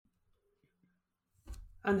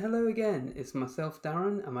And hello again, it's myself,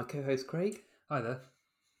 Darren, and my co host, Craig. Hi there.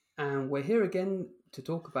 And we're here again to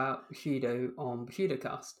talk about Bushido on Bushido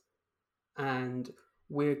Cast. And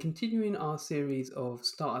we're continuing our series of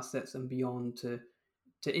starter sets and beyond to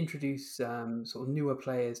introduce sort of newer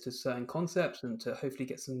players to certain concepts and to hopefully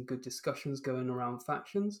get some good discussions going around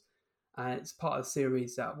factions. And it's part of a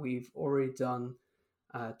series that we've already done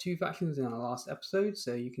two factions in our last episode,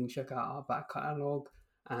 so you can check out our back catalogue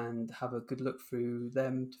and have a good look through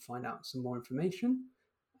them to find out some more information.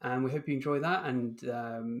 And we hope you enjoy that. And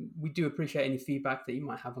we do appreciate any feedback that you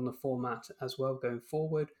might have on the format as well going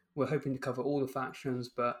forward. We're hoping to cover all the factions,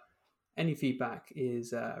 but any feedback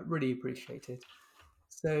is really appreciated.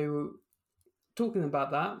 So, talking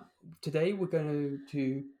about that, today we're going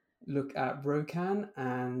to look at Rokan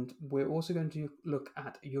and we're also going to look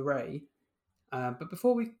at Uray. But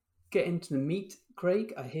before we get into the meat,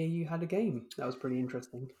 Craig, I hear you had a game. That was pretty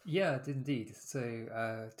interesting. Yeah, I did indeed.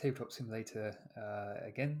 So, Tabletop Simulator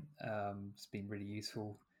again. It's been really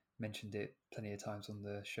useful. Mentioned it plenty of times on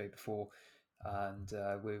the show before, and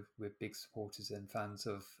we're big supporters and fans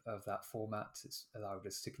of that format. It's allowed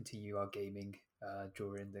us to continue our gaming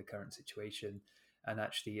during the current situation, and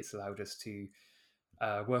actually, it's allowed us to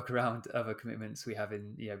work around other commitments we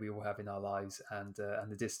all have in our lives, and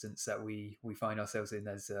the distance that we find ourselves in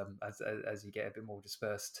as you get a bit more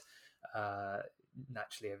dispersed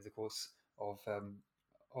naturally over the course of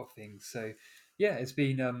things. So yeah, it's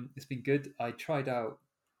been good. I tried out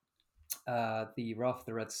the Wrath of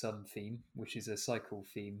the Red Sun theme, which is a cycle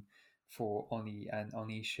theme for Oni and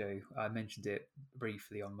Oni show. I mentioned it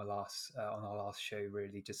briefly on our last show,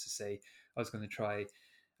 really, just to say I was going to try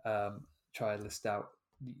to list out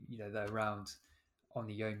the round on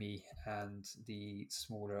the Yomi and the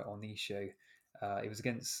smaller Oni show. It was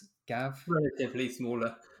against Gav. Relatively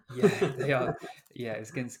smaller. Yeah, they are. Yeah, it was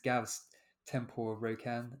against Gav's Temple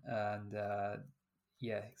Rokan, and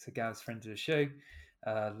so Gav's friend of the show,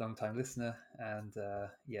 long time listener, and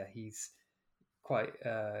yeah, he's quite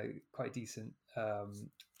decent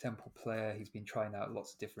Temple player. He's been trying out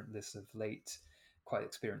lots of different lists of late. Quite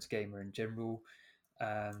experienced gamer in general,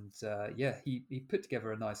 and yeah, he put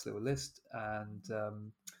together a nice little list, and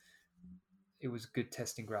it was a good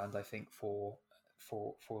testing ground, I think, for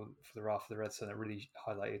the Wrath of the Red Sun. It really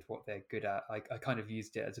highlighted what they're good at. I kind of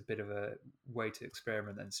used it as a bit of a way to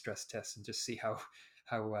experiment and stress test and just see how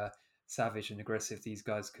savage and aggressive these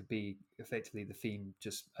guys could be. Effectively, the theme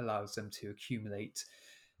just allows them to accumulate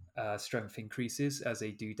strength increases as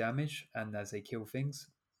they do damage and as they kill things,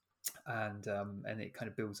 and it kind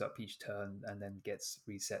of builds up each turn and then gets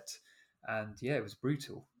reset. And yeah, it was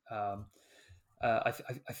brutal. I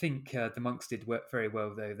think the monks did work very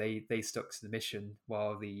well though. They stuck to the mission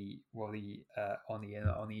while the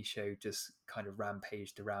Oni show just kind of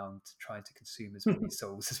rampaged around trying to consume as many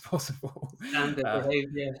souls as possible. Standard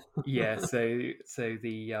behavior. Yeah, so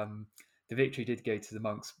the victory did go to the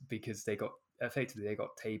monks because they got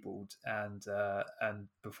tabled, and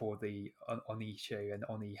before the Oni show, and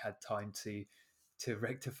Oni had time to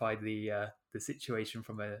rectify the situation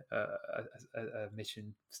from a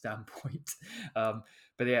mission standpoint.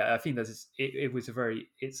 But yeah, I think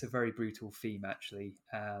it's a very brutal theme actually,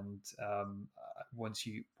 and once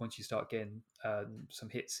you start getting some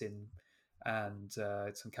hits in and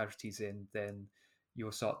some casualties in, then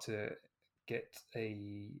you'll start to get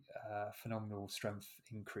a phenomenal strength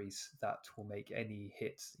increase that will make any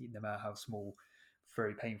hit, no matter how small,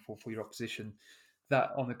 very painful for your opposition.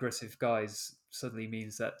 That on aggressive guys suddenly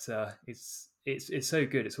means that it's so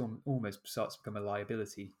good almost starts to become a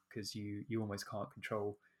liability because you almost can't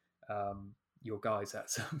control your guys at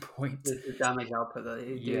some point. The damage output that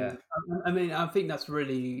they do. Yeah, I mean, I think that's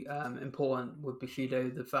really important with Bushido.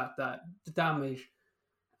 The fact that the damage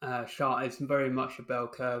chart is very much a bell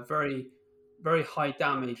curve, very, very high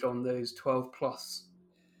damage on those 12 plus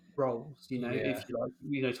rolls. yeah. If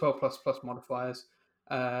you like, 12 plus modifiers,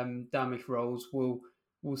 damage rolls will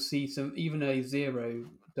see some. Even a zero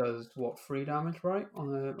does what, 3 damage, right?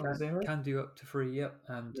 On a zero. Can do up to three, yep.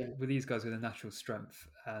 And Yeah. with these guys with a natural strength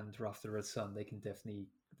and Wrath the Red Sun, they can definitely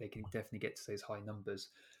get to those high numbers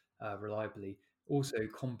reliably. Also,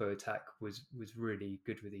 combo attack was really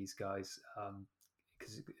good with these guys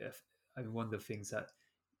because I mean, one of the things that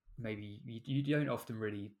maybe you don't often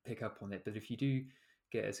really pick up on it, but if you do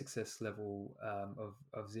get a success level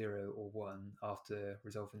of 0 or 1 after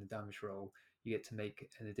resolving the damage roll, you get to make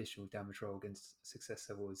an additional damage roll against success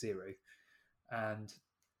level of 0. And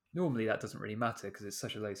normally that doesn't really matter because it's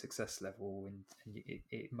such a low success level, and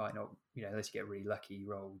it might not, unless you get a really lucky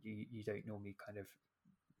roll, you don't normally kind of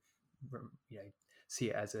you know see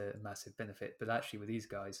it as a massive benefit. But actually with these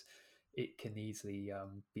guys, it can easily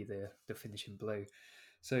be the finishing blow.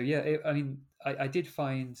 So yeah, I did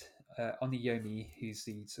find Oniyomi, who's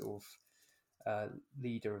the sort of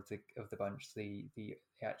leader of the bunch, the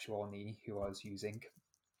actual Oni who I was using.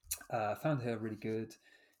 Found her really good.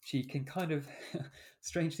 She can kind of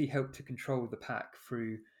strangely help to control the pack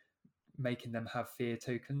through making them have fear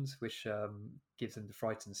tokens, which gives them the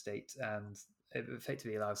frightened state, and it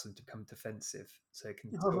effectively allows them to become defensive, so it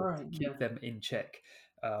can Oh, sort of right. Yeah. keep them in check.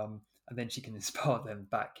 And then she can inspire them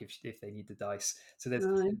back if they need the dice. So there's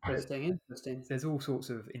Interesting. there's all sorts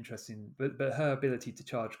of interesting, but her ability to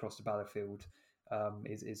charge across the battlefield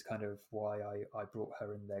is kind of why I brought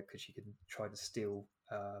her in there, because she can try to steal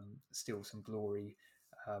some glory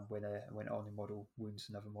when on a model wounds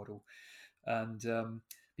another model. And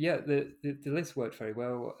yeah, the list worked very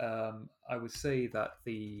well. I would say that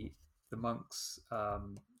the monks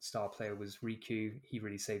star player was Riku. He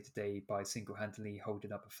really saved the day by single-handedly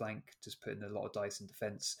holding up a flank, just putting a lot of dice in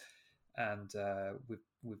defense, and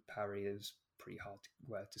with parry it was pretty hard.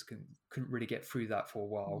 Just couldn't really get through that for a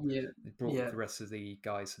while. Yeah. It brought Yeah. the rest of the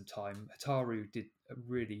guys some time. Hataru did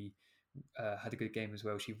really had a good game as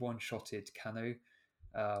well. She one-shotted Kano.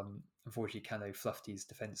 Unfortunately, Kano fluffed his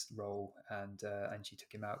defense role, and she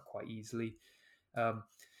took him out quite easily. Um,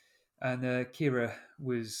 and Kira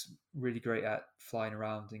was really great at flying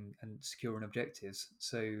around and securing objectives.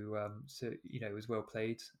 So it was well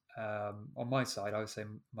played. On my side, I would say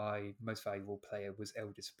my most valuable player was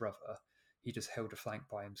eldest brother. He just held a flank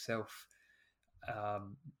by himself.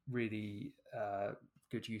 Really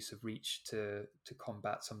good use of reach to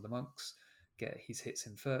combat some of the monks, get his hits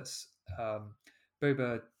in first.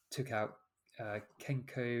 Boba took out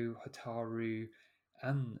Kenko, Hataru,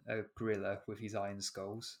 and a gorilla with his iron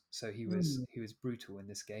skulls. So Mm. he was brutal in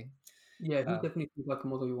this game. Yeah, he Uh, definitely feels like a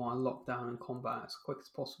model you want to lock down and combat as quick as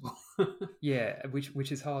possible. yeah,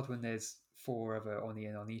 which is hard when there's four other Oni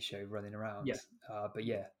and Onisho running around. Yeah. But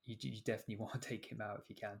yeah, you definitely want to take him out if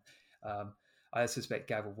you can. Um, I suspect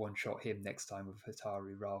Gav will one shot him next time with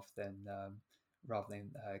Hataru rather than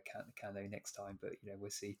Kano next time. But we'll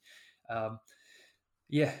see. Um,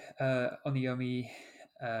 yeah, Oniyomi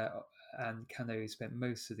and Kano spent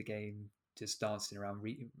most of the game just dancing around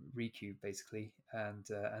Riku basically, and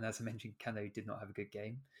as I mentioned, Kano did not have a good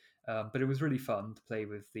game, but it was really fun to play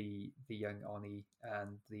with the young Oni,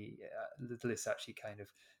 and the list actually kind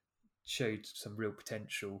of showed some real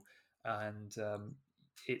potential, and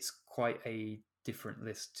it's quite a different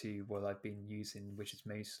list to what I've been using, which is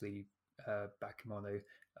mostly Bakemono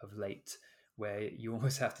of late, where you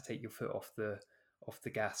almost have to take your foot off the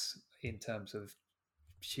gas in terms of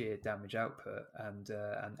sheer damage output, and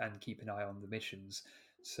keep an eye on the missions.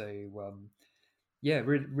 So yeah,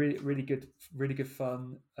 really good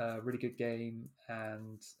fun, really good game,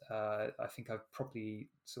 and I think I've probably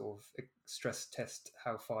sort of stress test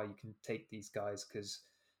how far you can take these guys, because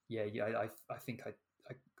I think I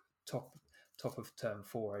top of turn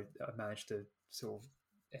 4 I managed to sort of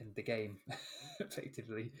end the game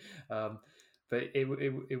effectively, but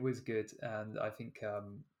it was good, and I think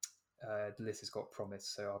the list has got promise,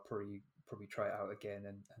 so I'll probably try it out again,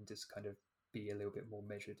 and just kind of be a little bit more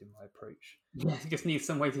measured in my approach. Yeah, you just need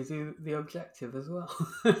some way to do the objective as well.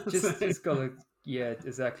 So, Just gotta, yeah,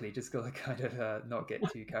 exactly. Just gotta kind of not get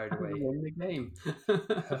too carried away. win the game.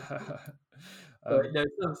 But um,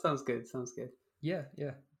 no, sounds good. Sounds good. yeah,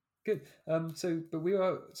 good. So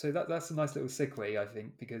that's a nice little segue, I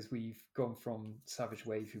think, because we've gone from Savage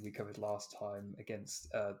Wave, who we covered last time, against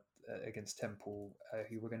Temple,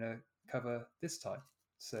 who we're going to cover this time.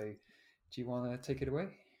 So, do you want to take it away?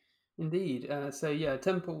 Indeed. So yeah,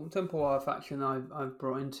 Temple are a faction I've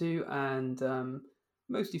brought into, and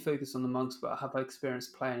mostly focused on the monks, but I have experience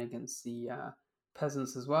playing against the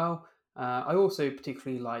peasants as well. I also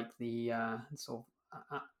particularly like the sort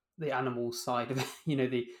of the animal side of it.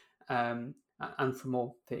 The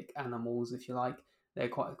anthropomorphic animals, if you like. They're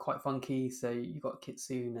quite funky. So you've got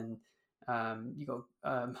kitsune, and you got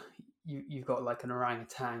you've got like an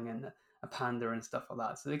orangutan and a panda and stuff like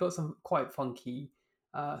that. So they've got some quite funky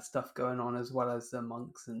stuff going on, as well as the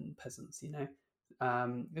monks and peasants.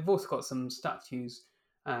 They've also got some statues,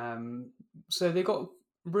 so they've got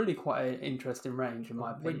really quite an interesting range, in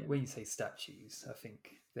my opinion. When you say statues, I think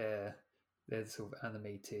they're sort of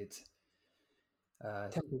animated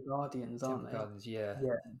Temple Guardians, aren't Temple they? Gardens, yeah,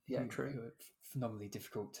 Yeah, true. who are phenomenally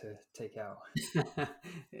difficult to take out.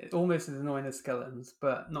 Almost as annoying as skeletons,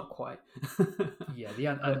 but not quite. Yeah, the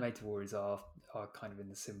animated warriors are kind of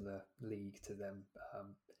in a similar league to them.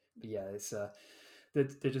 But yeah, it's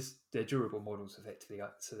they're durable models effectively,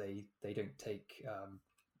 so they don't take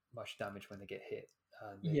much damage when they get hit.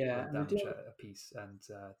 and they Yeah, one and they do. damage a piece, and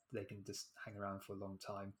they can just hang around for a long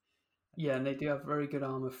time. Yeah, and they do have very good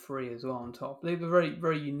armor free as well on top. They're very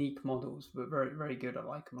very unique models, but very very good. I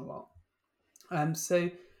like them a lot. So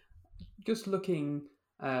just looking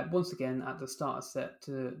once again at the starter set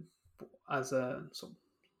as a sort of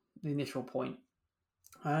the initial point,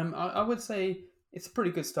 I would say it's a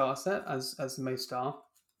pretty good starter set as most are.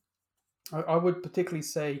 I would particularly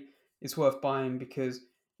say it's worth buying because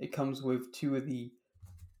it comes with two of the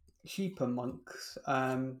cheaper monks.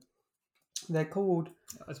 They're called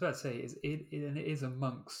I was about to say it is a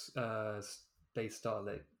monk's base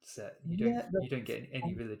starlet set. yeah. You don't get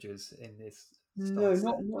any villagers in this No,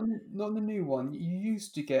 starter set. not the new one. You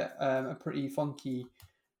used to get a pretty funky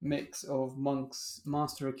mix of monks,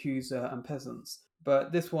 master accuser, and peasants.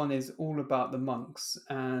 But this one is all about the monks,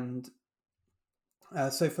 and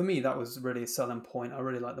so for me that was really a selling point. I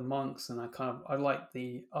really like the monks, and I like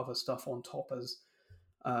the other stuff on top as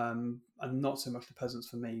and not so much the peasants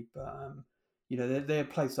for me. But their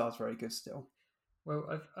play style's very good still.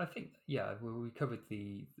 Well, I think yeah, well, we covered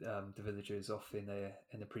the villagers off in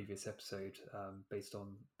a previous episode based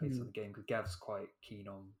on Hmm. the game because Gav's quite keen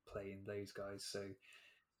on playing those guys. So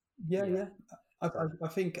Yeah, yeah, yeah. I, that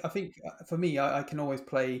I think for me, I can always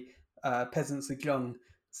play peasants of Jung,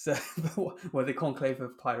 so well, the Conclave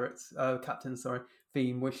of Pirates, Captain, sorry,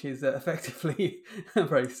 theme, which is effectively a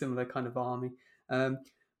very similar kind of army. Um,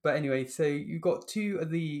 but anyway, so you've got two of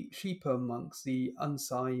the cheaper monks, the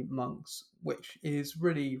Unsai monks, which is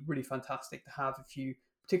really really fantastic to have if you,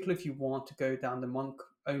 particularly if you want to go down the monk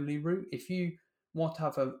only route. If you want to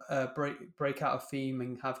have a break out a theme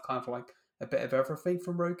and have kind of like a bit of everything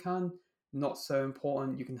from Rokan. Not so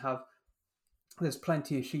important. You can have there's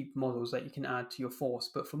plenty of sheep models that you can add to your force,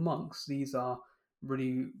 but for monks, these are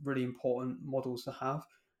really really important models to have,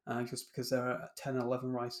 just because they're at 10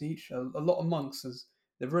 11 rice each. A lot of monks is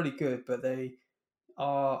they're really good, but they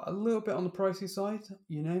are a little bit on the pricey side.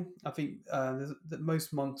 I think that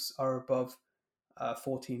most monks are above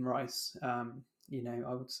 14 rice. I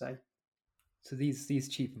would say. so these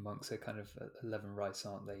cheaper monks are kind of 11 rice,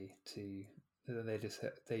 aren't they? To they just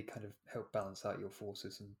they kind of help balance out your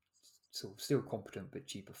forces and sort of still competent but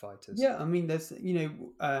cheaper fighters. Yeah, I mean, there's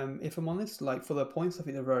if I'm honest, like for their points, I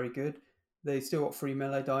think they're very good. They still got free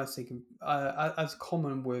melee dice. They can, as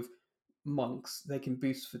common with monks, they can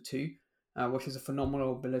boost for two, which is a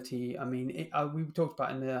phenomenal ability. I mean, we talked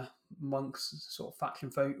about in the monks sort of faction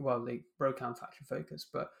focus, well, the Brokan faction focus,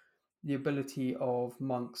 but the ability of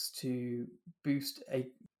monks to boost a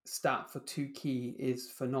stat for two key is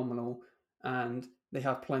phenomenal, and they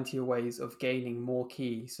have plenty of ways of gaining more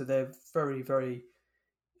key. So they're very, very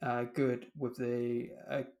good with the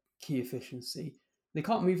key efficiency. They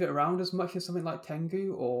can't move it around as much as something like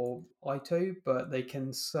Tengu or Aito, but they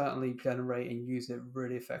can certainly generate and use it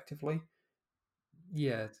really effectively.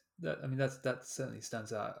 Yeah, I mean that certainly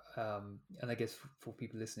stands out. And I guess for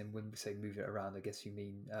people listening, when we say move it around, I guess you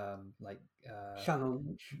mean like Channel.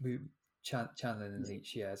 move, channeling and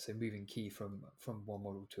leech. Yeah, so moving key from one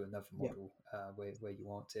model to another Yeah. model where you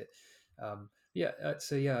want it. Yeah,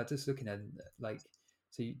 so yeah, just looking at like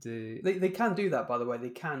so the They can do that, by the way. They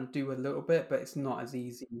can do a little bit, but it's not as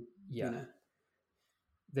easy, you yeah know.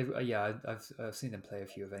 they've yeah I've seen them play a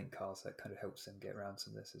few event cards that kind of helps them get around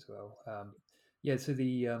some of this as well. Yeah, so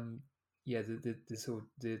yeah the sort of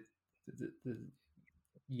the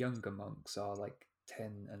younger monks are like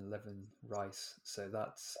 10 and 11 rice, so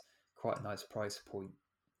that's quite a nice price point.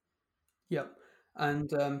 Yep. And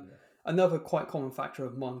Yeah, another quite common factor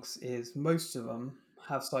of monks is most of them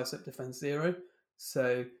have size up defense zero.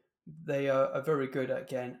 So they are very good at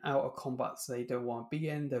getting out of combats they don't want to be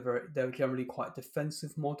in. They're generally quite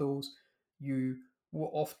defensive models. You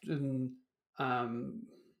will often um,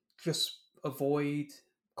 just avoid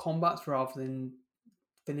combats rather than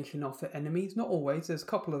finishing off the enemies. Not always. There's a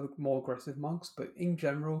couple of more aggressive monks, but in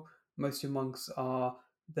general, most of your monks are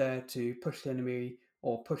there to push the enemy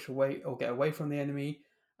or push away or get away from the enemy.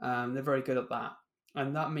 They're very good at that,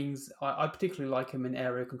 and that means I particularly like them in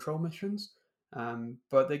area control missions.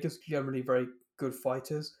 But they're just generally very good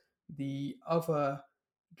fighters. The other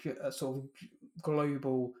sort of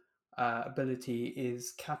global ability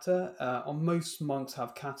is kata. On most monks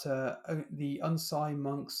have kata. The unsai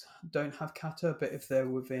monks don't have kata, but if they're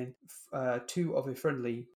within two of a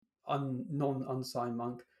friendly non-unsai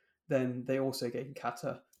monk, then they also get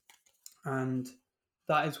kata, and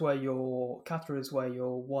that is where your kata is where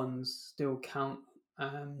your ones still count.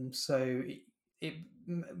 So it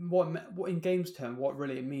what in games term what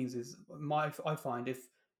really it means is I find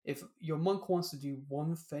if your monk wants to do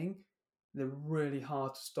one thing, they're really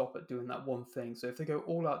hard to stop at doing that one thing. So if they go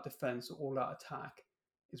all out defense or all out attack,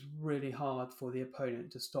 it's really hard for the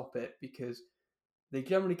opponent to stop it, because they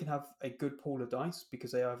generally can have a good pool of dice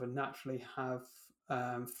because they either naturally have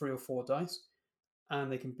 3 or 4 dice,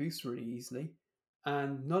 and they can boost really easily,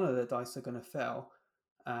 and none of their dice are going to fail.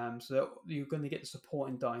 So you're going to get the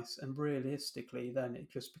supporting dice, and realistically, then it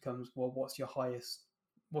just becomes, well, what's your highest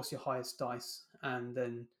dice, and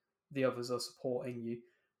then the others are supporting you,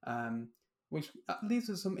 um, which leads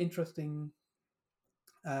to some interesting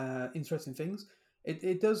things.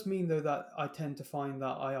 It does mean though that I tend to find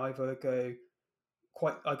that I go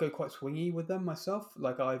quite swingy with them myself.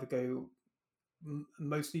 Like I either go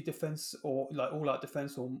mostly defense, or like all out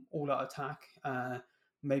defense, or all out attack.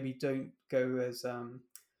 Maybe don't go as a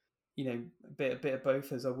bit of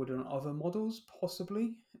both as I would on other models,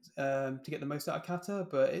 possibly, to get the most out of kata.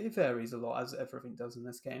 But it varies a lot, as everything does in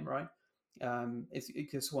this game, right? It's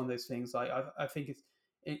just one of those things. Like I think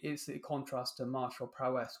it's a contrast to martial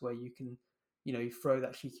prowess, where you can, you throw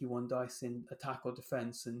that cheeky one dice in attack or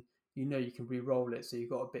defense, and you can re-roll it, so you've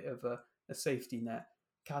got a bit of a safety net.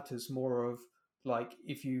 Kata's more of like,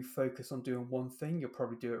 if you focus on doing one thing, you'll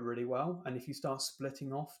probably do it really well, and if you start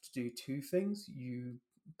splitting off to do two things, you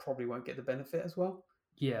probably won't get the benefit as well.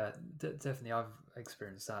 Yeah, definitely. I've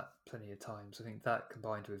experienced that plenty of times. I think that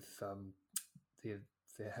combined with the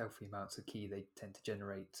the healthy amounts of ki they tend to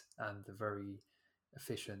generate and the very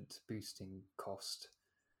efficient boosting cost.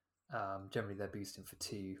 Generally, they're boosting for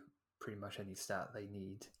 2, pretty much any stat they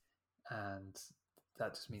need, and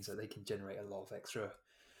that just means that they can generate a lot of extra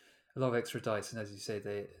dice. And as you say,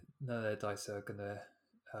 none of their dice are going to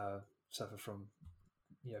suffer from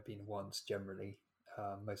being ones generally.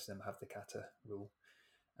 Most of them have the kata rule,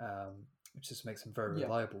 which just makes them very Yeah.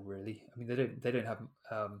 reliable. Really, I mean, they don't have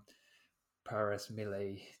prowess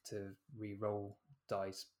melee to re-roll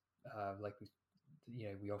dice like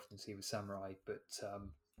we often see with samurai, but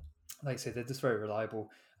like I say, they're just very reliable.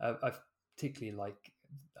 I particularly like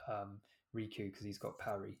Riku because he's got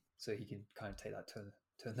parry, so he can kind of take that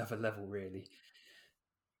to another level, really.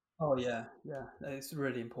 Oh yeah, yeah, it's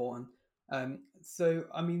really important. So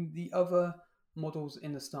I mean, the other models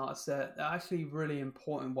in the starter set, the actually really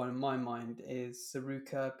important one in my mind is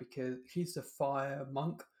Saruka, because she's the fire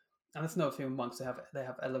monk, and that's another thing with monks. They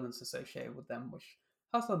have elements associated with them, which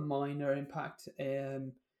has a minor impact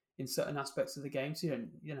in certain aspects of the game. So you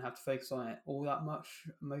don't have to focus on it all that much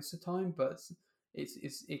most of the time, but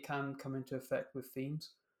it can come into effect with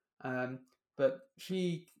themes. Um, but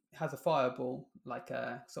she has a fireball, like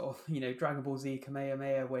a sort of Dragon Ball Z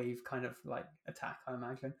Kamehameha wave kind of like attack, I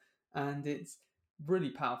imagine, and it's really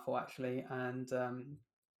powerful actually, and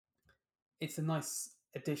it's a nice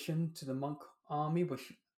addition to the monk army,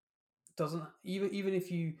 which doesn't even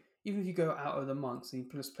if you go out of the monks and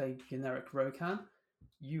you just play generic Rokan,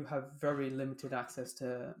 you have very limited access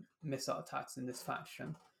to missile attacks in this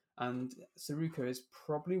faction, and Saruka is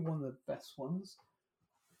probably one of the best ones.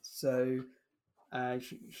 So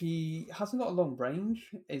she hasn't got a long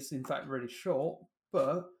range. It's in fact really short,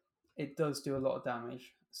 but it does do a lot of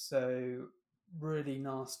damage. So really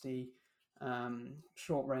nasty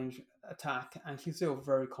short range attack, and she's still a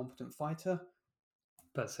very competent fighter.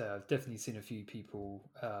 But I've definitely seen a few people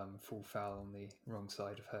fall foul on the wrong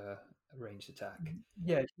side of her ranged attack.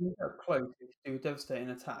 Yeah, she can get up close and do a devastating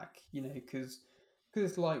attack. Because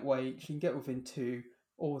it's lightweight, she can get within two.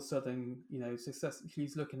 All of a sudden, success.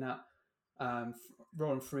 She's looking at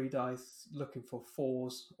rolling 3 dice, looking for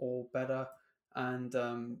fours or better, and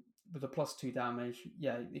with a +2 damage,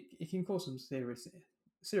 yeah, it can cause some serious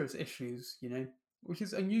issues. Which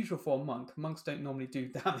is unusual for a monk. Monks don't normally do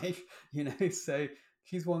damage. So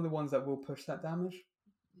she's one of the ones that will push that damage.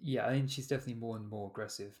 Yeah, I mean, she's definitely more and more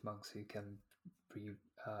aggressive monks who can be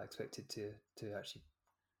expected to actually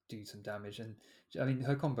do some damage. And I mean,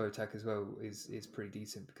 her combo attack as well is pretty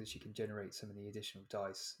decent because she can generate so many additional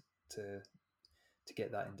dice to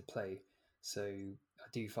get that into play. So I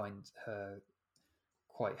do find her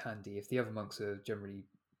quite handy. If the other monks are generally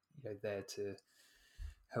there to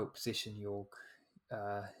help position your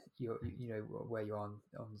where you're on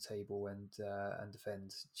the table and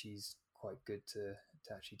defend, she's quite good to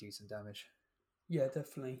actually do some damage. Yeah,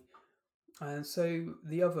 definitely. And so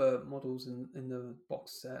the other models in the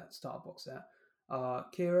starter box set, are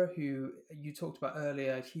Kira, who you talked about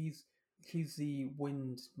earlier. She's the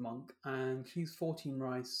Wind Monk, and she's 14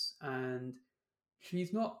 rice, and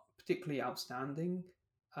she's not particularly outstanding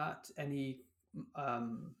at any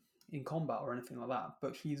um, in combat or anything like that.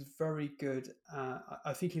 But she's very good.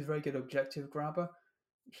 I think she's a very good objective grabber.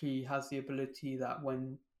 She has the ability that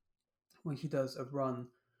when she does a run,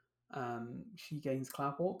 she gains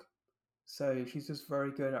Cloud Walk, so she's just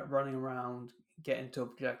very good at running around, getting to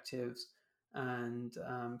objectives, and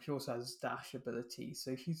she also has dash ability.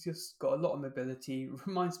 So she's just got a lot of mobility.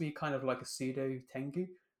 Reminds me kind of like a pseudo Tengu,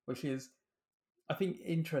 which is, I think,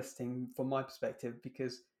 interesting from my perspective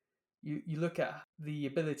because you look at the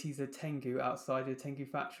abilities of Tengu outside of Tengu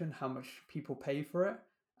faction, how much people pay for it,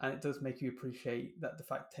 and it does make you appreciate that the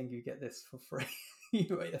fact Tengu get this for free.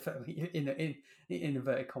 In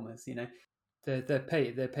inverted commas, they're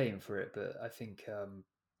paying for it, but I think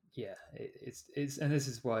it's and this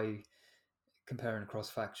is why comparing across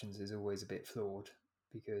factions is always a bit flawed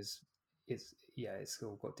because it's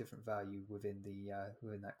still got different value within the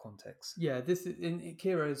within that context. Yeah, this is in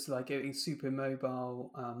Kira's like a super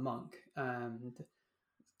mobile monk, and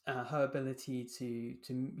her ability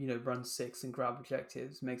to run six and grab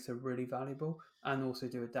objectives makes her really valuable, and also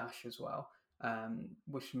do a dash as well,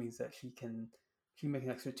 which means that she can make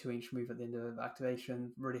an extra 2-inch move at the end of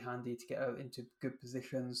activation. Really handy to get her into good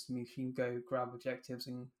positions. I mean, she can go grab objectives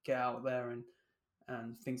and get out there and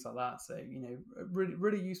things like that. So a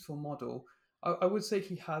really useful model. I would say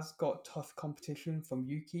he has got tough competition from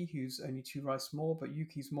Yuki, who's only 2 rice more, but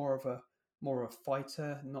Yuki's more of a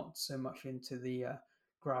fighter, not so much into the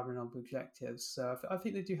grabbing of objectives. So I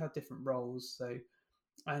think they do have different roles. So,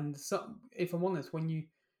 and some, if I'm honest, when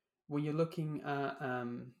you're looking at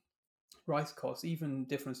rice costs, even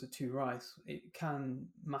difference of 2 rice, it can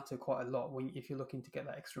matter quite a lot if you're looking to get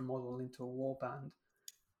that extra model into a warband.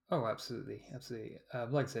 Oh, absolutely, absolutely.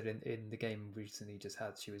 Like I said, in the game we recently just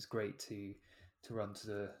had, she was great to run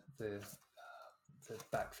to the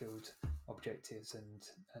backfield objectives and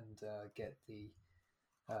get the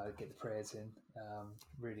prayers in.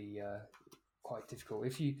 Really quite difficult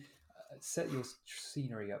if you set your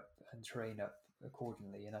scenery up and terrain up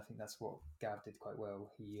accordingly, and I think that's what Gav did quite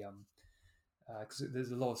well. He because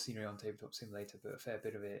there's a lot of scenery on Tabletop Simulator, but a fair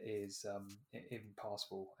bit of it is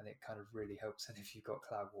impassable, and it kind of really helps. And if you've got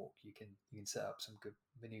Cloud Walk, you can set up some good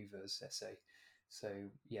maneuvers, let's say. So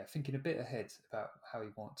yeah, thinking a bit ahead about how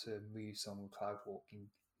you want to move someone with Cloud Walk can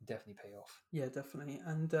definitely pay off. Yeah, definitely.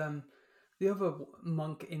 And the other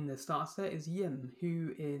monk in the starter set is Yim,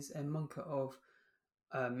 who is a monk of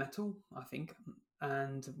metal, I think,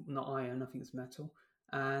 and not iron. I think it's metal,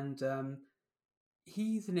 and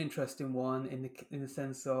he's an interesting one in the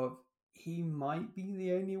sense of he might be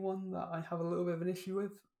the only one that I have a little bit of an issue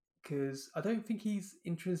with because I don't think he's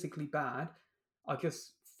intrinsically bad. I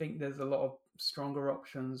just think there's a lot of stronger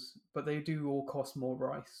options, but they do all cost more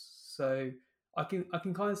rice. So I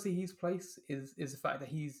can kind of see his place is the fact that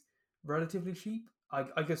he's relatively cheap.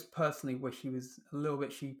 I just personally wish he was a little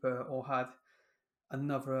bit cheaper or had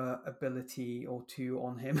another ability or two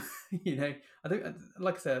on him. I don't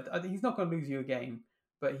like I said, he's not going to lose you a game,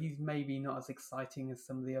 but he's maybe not as exciting as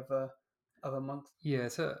some of the other monks. Yeah,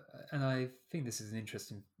 so and I think this is an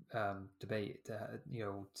interesting debate,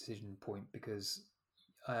 decision point because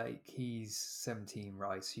he's 17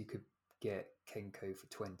 rice. You could get Kenko for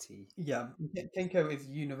 20. Yeah, Kenko is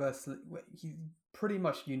universally he's pretty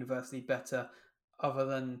much universally better, other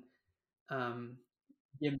than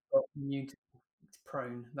Yim got immune to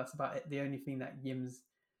prone. That's about it. The only thing that Yim's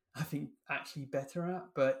I think actually better at.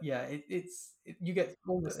 But yeah, you get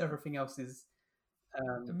almost But everything else is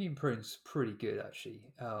Immune Prone's pretty good actually.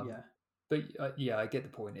 yeah. But yeah, I get the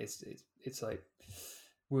point. It's like,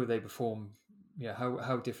 will they perform? Yeah,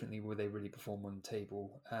 how differently will they really perform on the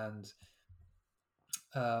table? And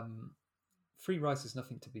 3 rice is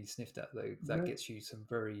nothing to be sniffed at though. That gets you some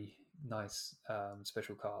very nice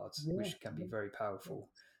special cards, which can be very powerful.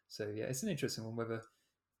 So yeah, it's an interesting one. Whether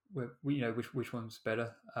which one's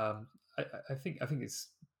better. I think it's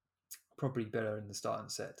probably better in the starting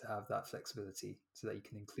set to have that flexibility so that you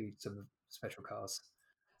can include some special cards.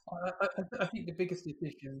 I think the biggest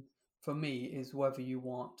decision for me is whether you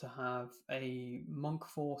want to have a monk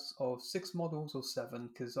force of 6 models or 7,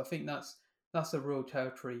 because I think that's a real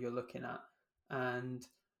territory you're looking at. And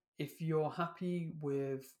if you're happy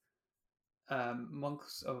with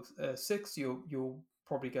monks of 6, you'll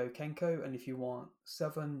probably go Kenko, and if you want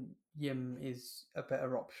 7, Yim is a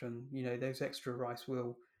better option. Those extra rice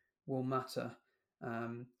will matter.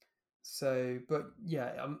 Um, but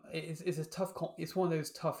yeah, it's a tough. It's one of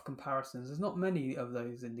those tough comparisons. There's not many of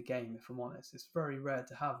those in the game, if I'm honest. It's very rare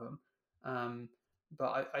to have them.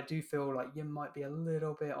 But I do feel like Yim might be a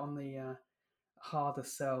little bit on the harder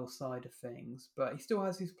sell side of things, but he still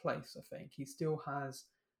has his place. I think he still has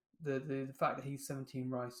the fact that he's 17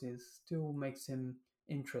 rices still makes him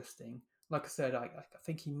interesting. Like I said, I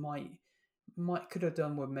think he might could have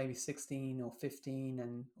done with maybe 16 or 15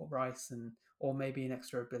 and or rice and or maybe an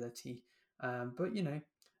extra ability. But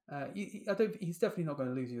I don't. He's definitely not going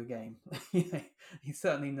to lose you a game. He's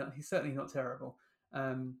certainly not. He's certainly not terrible.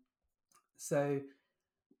 So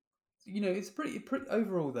it's pretty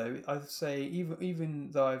overall though. I'd say even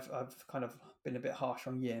though I've kind of been a bit harsh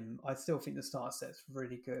on Yim, I still think the starter set's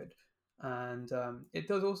really good, and it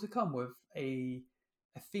does also come with a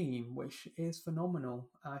theme which is phenomenal.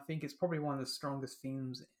 I think it's probably one of the strongest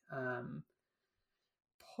themes,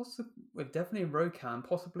 possibly definitely in Rokan,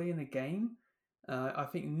 possibly in a game. I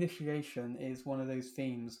think initiation is one of those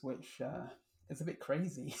themes which is a bit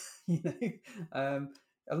crazy.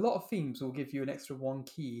 A lot of themes will give you an extra one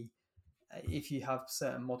key if you have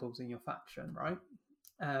certain models in your faction, right?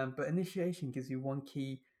 But initiation gives you one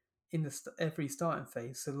key in every starting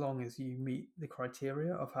phase, so long as you meet the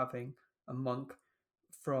criteria of having a monk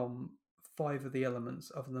from 5 of the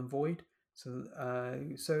elements other than void. So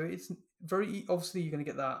it's very obviously you're going to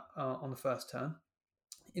get that on the first turn.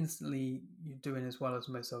 Instantly, you're doing as well as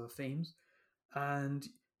most other themes, and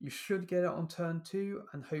you should get it on turn 2,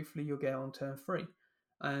 and hopefully you'll get it on turn 3.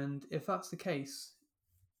 And if that's the case,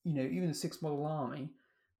 even a 6 model army,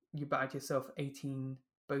 you bag yourself 18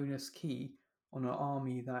 bonus key on an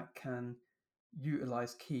army that can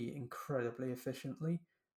utilize key incredibly efficiently.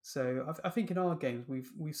 So I think in our games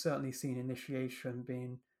we've certainly seen initiation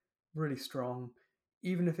being really strong,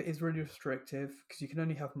 even if it is really restrictive because you can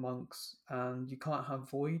only have monks and you can't have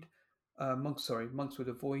void. Monks with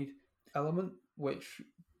a void element, which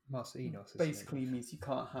Master Enos, basically means you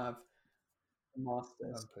can't have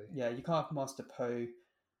masters. Yeah, you can't have Master Poe.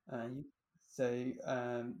 You, so you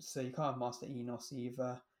can't have Master Enos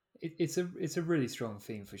either. It's a really strong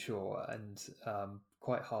theme for sure, and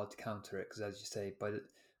quite hard to counter it because, as you say, by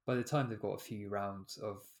the time they've got a few rounds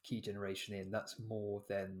of key generation in, that's more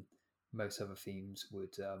than most other themes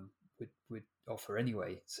would offer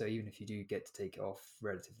anyway. So even if you do get to take it off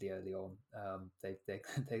relatively early on,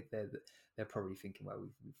 they're probably thinking, well,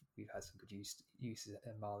 we've had some good use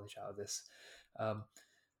and mileage out of this.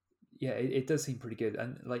 Yeah, it does seem pretty good,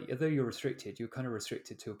 and like although you're restricted, you're kind of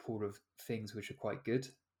restricted to a pool of things which are quite good.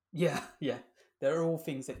 Yeah, they're all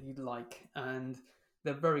things that you'd like, and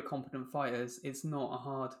they're very competent fighters. It's not a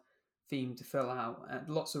hard theme to fill out, and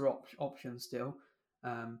lots of options still.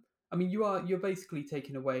 I mean, you're basically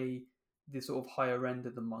taking away the sort of higher end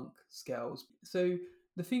of the monk scales. So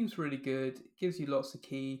the theme's really good. It gives you lots of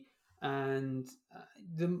key, and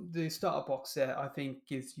the starter box set I think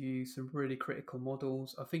gives you some really critical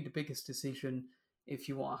models. I think the biggest decision if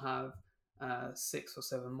you want to have 6 or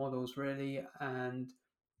 7 models really, and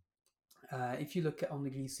if you look at on the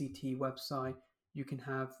GCT website, you can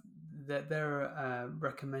have their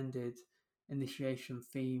recommended initiation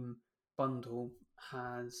theme bundle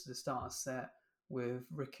has the starter set with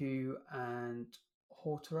Riku and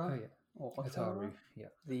Hortera or Ataru,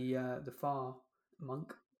 the Far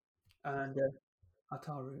monk, and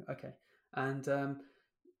Ataru. Okay, and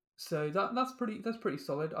so that's pretty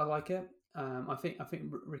solid. I like it. I think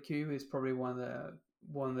Riku is probably one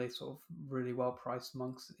of the sort of really well priced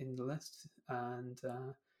monks in the list, and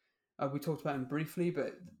we talked about him briefly,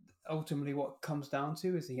 but ultimately what comes down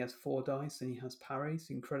to is he has 4 dice and he has parries,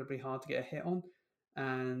 incredibly hard to get a hit on,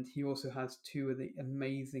 and he also has 2 of the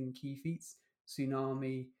amazing key feats,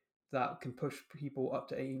 Tsunami that can push people up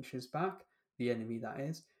to 8 inches back, the enemy that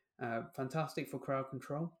is, fantastic for crowd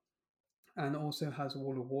control, and also has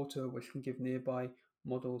Wall of Water, which can give nearby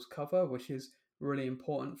models cover, which is really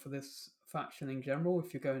important for this faction in general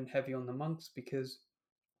if you're going heavy on the monks, because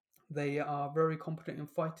they are very competent in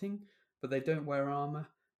fighting, but they don't wear armor.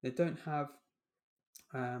 They don't have.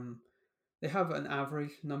 They have an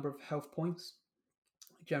average number of health points.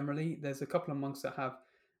 Generally, there's a couple of monks that have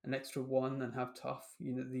an extra 1 and have tough.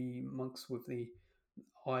 The monks with the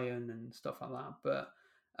iron and stuff like that. But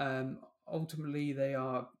ultimately, they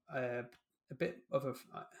are a bit of a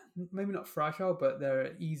maybe not fragile, but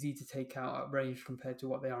they're easy to take out at range compared to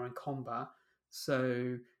what they are in combat.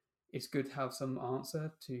 So it's good to have some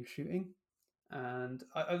answer to shooting, and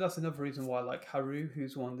that's another reason why I like Haru,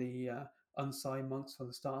 who's one of the unsigned monks for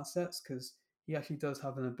the starter sets, because he actually does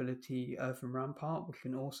have an ability Earthen Rampart, which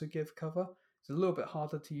can also give cover. It's a little bit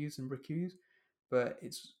harder to use than Riku's, but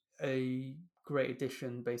it's a great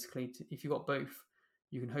addition. Basically, if you've got both,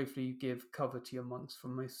 you can hopefully give cover to your monks for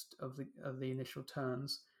most of the initial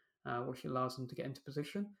turns, which allows them to get into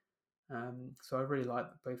position. So I really like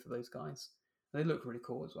both of those guys. They look really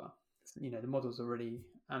cool as well. The models are really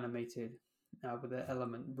animated with their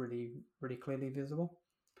element really clearly visible.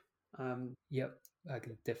 Yep, I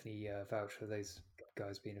can definitely vouch for those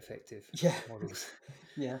guys being effective models.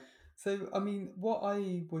 Yeah. So I mean, what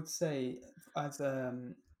I would say as I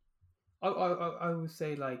would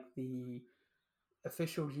say like the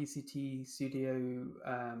official GCT studio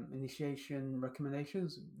initiation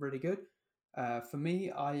recommendations really good. For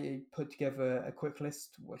me, I put together a quick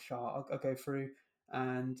list, which I'll go through,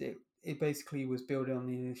 and it basically was building on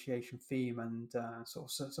the initiation theme and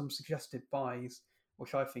sort of some suggested buys,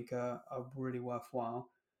 which I think are really worthwhile.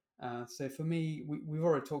 So for me, we've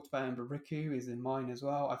already talked about him, but Riku is in mine as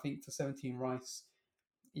well. I think for 17 rice,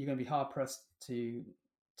 you're going to be hard pressed to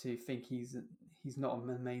think he's not an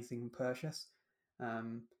amazing purchase.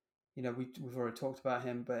 Um, we've already talked about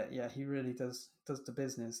him, but yeah, he really does the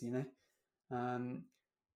business. Um,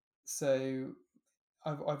 so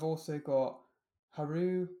I've also got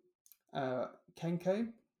Haru Kenko,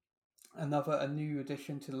 a new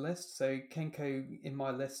addition to the list. So Kenko in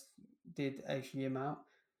my list did actually amount,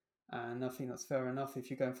 and I think that's fair enough. If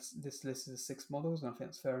you're going for this list is 6 models, and I think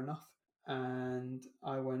that's fair enough. And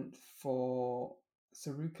I went for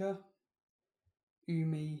Saruka,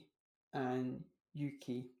 Umi, and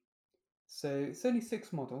Yuki. So it's only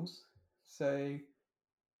 6 models. So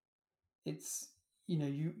it's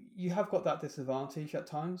you have got that disadvantage at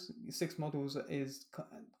times. 6 models is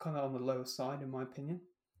kind of on the lower side in my opinion,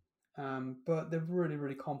 but they're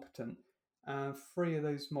really competent. 3 of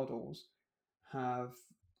those models have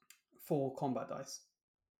 4 combat dice,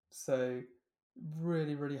 so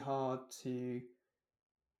really hard to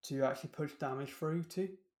actually push damage through to.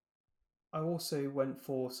 I also went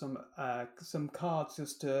for some cards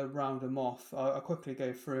just to round them off. I'll quickly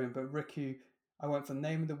go through them, but Riku, I went for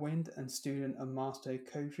Name of the Wind and Student and Master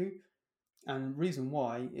Koju. And reason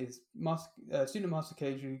why is Student Master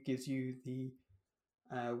Koju gives you the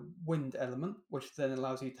wind element, which then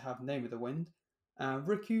allows you to have Name of the Wind.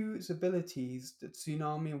 Riku's abilities, the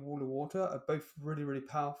Tsunami and Wall of Water, are both really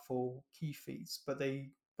powerful key feats, but they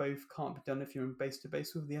both can't be done if you're in base to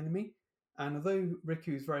base with the enemy. And although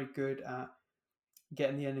Riku is very good at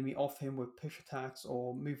getting the enemy off him with push attacks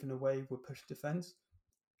or moving away with push defense,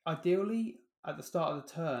 ideally at the start of the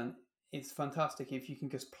turn, it's fantastic if you can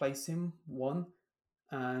just place him 1.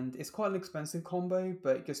 And it's quite an expensive combo,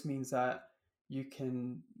 but it just means that you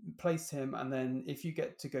can place him, and then if you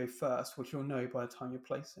get to go first, which you'll know by the time you're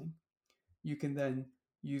placing, you can then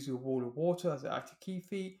use your Wall of Water as an active key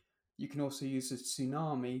feat. You can also use the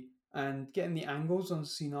Tsunami, and getting the angles on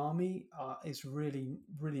Tsunami is really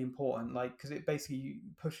important, like because it basically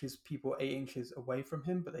pushes people 8 inches away from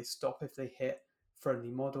him, but they stop if they hit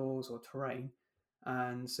friendly models or terrain.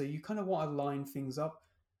 And so you kind of want to line things up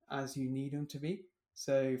as you need them to be.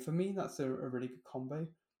 So for me, that's a really good combo.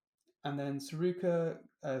 And then Saruka,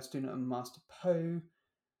 Student and Master Po,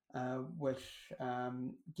 which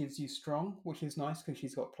gives you strong, which is nice because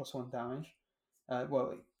she's got +1 damage.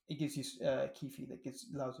 Well, it gives you a key feat that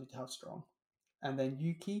allows you to have strong. And then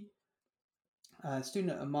Yuki,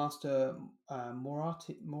 Student and Master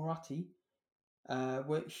Morati,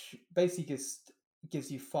 which basically just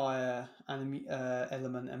gives you fire and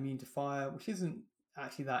element immune to fire, which isn't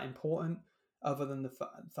actually that important other than the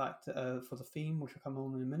fact for the theme, which will come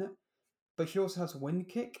on in a minute. But she also has wind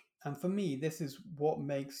kick, and for me, this is what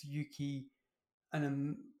makes Yuki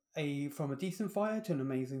from a decent fighter to an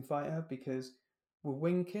amazing fighter, because with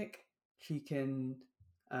wind kick, she can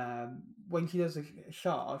when she does a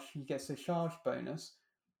charge, she gets a charge bonus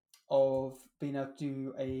of being able to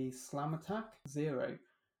do a slam attack 0,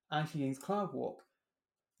 and she gains cloud walk.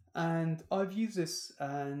 And I've used this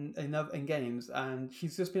in games, and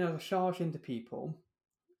she's just been able to charge into people,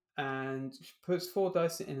 and she puts 4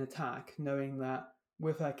 dice in attack, knowing that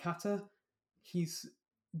with her kata, he's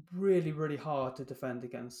really hard to defend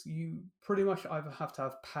against. You pretty much either have to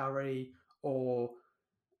have parry or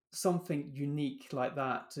something unique like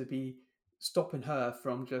that to be stopping her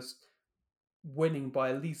from just winning by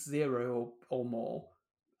at least 0 or more.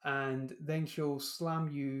 And then she'll slam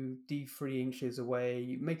you d3 inches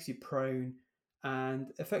away, makes you prone,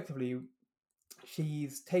 and effectively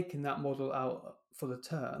she's taken that model out for the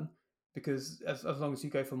turn, because as long as you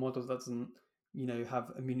go for a model that doesn't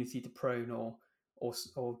have immunity to prone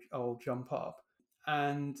or jump up,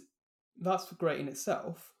 and that's great in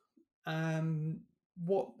itself.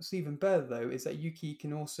 What's even better though is that Yuki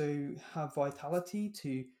can also have vitality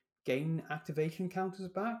to gain activation counters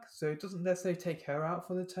back, so it doesn't necessarily take her out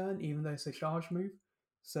for the turn, even though it's a charge move.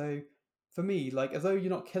 So for me, like, although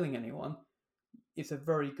you're not killing anyone, it's a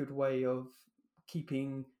very good way of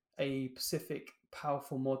keeping a specific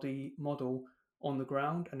powerful model on the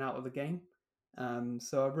ground and out of the game.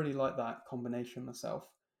 So I really like that combination myself.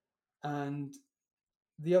 And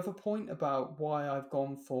the other point about why I've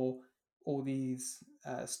gone for all these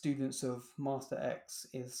students of Master X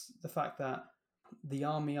is the fact that the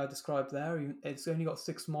army I described there, it's only got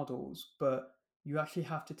 6 models, but you actually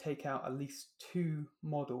have to take out at least 2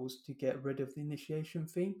 models to get rid of the initiation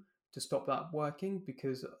theme to stop that working,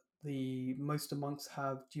 because the most of monks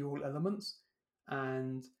have dual elements,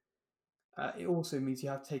 and it also means you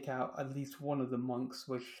have to take out at least one of the monks,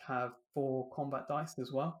 which have 4 combat dice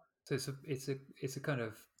as well. So it's a kind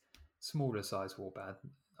of smaller size warband.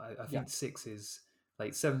 I Yeah. think 6 is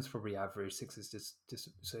like 7's probably average. 6 is just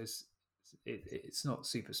so it's not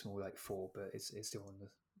super small like 4, but it's still on the,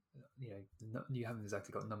 you haven't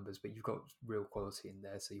exactly got numbers, but you've got real quality in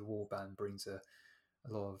there. So your warband brings a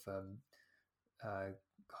lot of uh,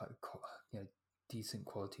 decent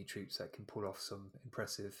quality troops that can pull off some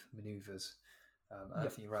impressive maneuvers. And I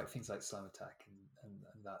think you're right. Things like slam attack and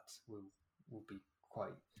that will be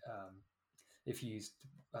quite, if used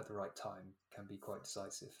at the right time, can be quite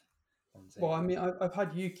decisive. Well, I mean, I've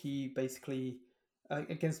had Yuki basically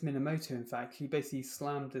against Minamoto. In fact, he basically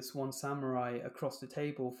slammed this one samurai across the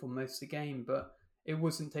table for most of the game, but it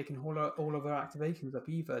wasn't taking all of her activations up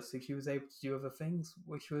either. So she was able to do other things,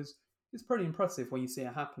 which was it's pretty impressive when you see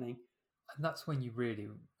it happening. And that's when you really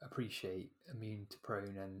appreciate immune to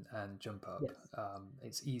prone and jump up. Yes,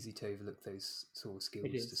 It's easy to overlook those sort of it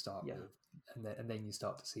skills to is. start Yeah, with, and then you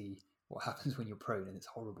start to see what happens when you're prone, and it's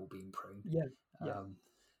horrible being prone. yeah, yeah. Um,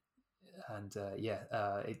 and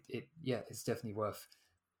it's definitely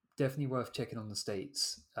worth checking on the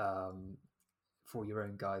states for your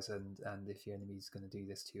own guys, and if your enemy's going to do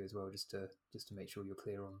this to you as well, just to make sure you're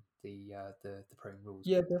clear on the prone rules.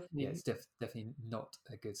 Yeah, But yeah, definitely. it's definitely not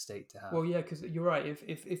a good state to have. Well, yeah, because you're right.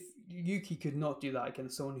 If Yuki could not do that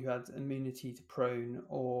against someone who had immunity to prone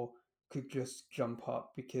or could just jump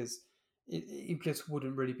up, because it just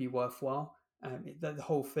wouldn't really be worthwhile. The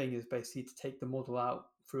whole thing is basically to take the model out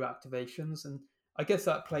through activations, and I guess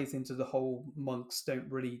that plays into the whole monks don't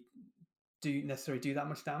really do necessarily do that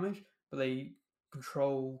much damage, but they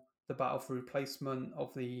control the battle through placement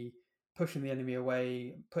of the pushing the enemy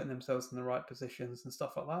away, putting themselves in the right positions and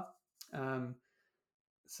stuff like that.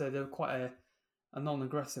 So they're quite a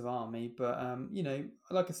non-aggressive army, but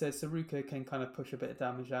like I said, Saruka can kind of push a bit of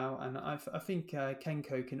damage out, and I think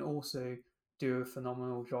Kenko can also do a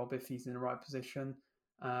phenomenal job if he's in the right position,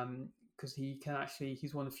 because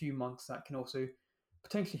he's one of the few monks that can also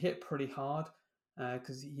potentially hit pretty hard,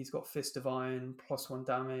 because he's got Fist of Iron +1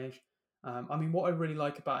 damage. I mean, what I really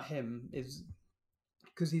like about him is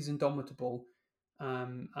because he's indomitable,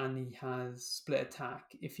 and he has split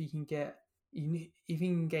attack. If he can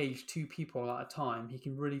engage 2 people at a time, he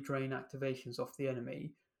can really drain activations off the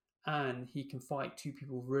enemy, and he can fight 2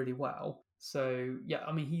 people really well. So yeah,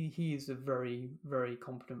 I mean he is a very very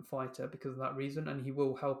competent fighter because of that reason, and he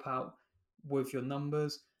will help out with your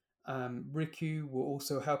numbers. Riku will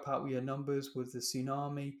also help out with your numbers with the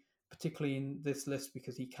tsunami, particularly in this list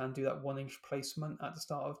because he can do that 1 inch placement at the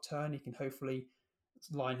start of turn. He can hopefully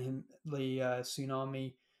line him the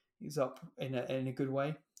tsunami is up in a good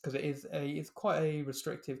way because it's quite a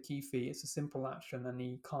restrictive key feat. It's a simple action and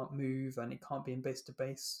he can't move and it can't be in base to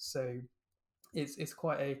base, so it's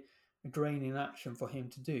quite a draining action for him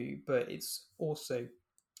to do, but it's also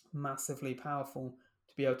massively powerful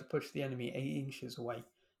to be able to push the enemy 8 inches away.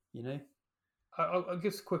 You know, I'll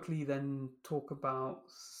just quickly then talk about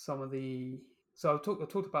some of the. So I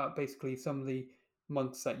talked about basically some of the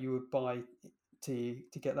monks that you would buy to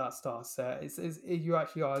get that starter set. You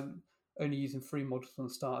actually are only using 3 models on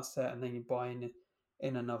the starter set, and then you're buying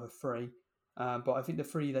in another 3. But I think the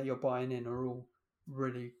 3 that you're buying in are all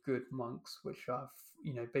really good monks, which are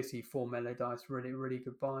basically 4 melee dice, really really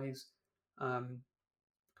good buys. Um,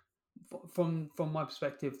 from my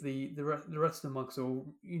perspective, the rest of the monks are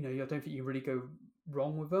I don't think you really go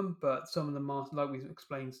wrong with them. But some of the master, like we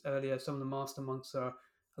explained earlier, some of the master monks are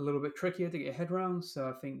a little bit trickier to get your head around. So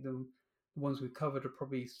I think the ones we've covered are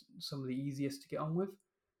probably some of the easiest to get on with.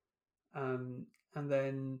 And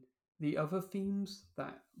then the other themes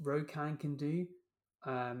that Rokan can do.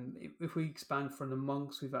 If we expand from the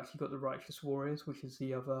monks, we've actually got the Righteous Warriors, which is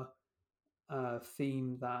the other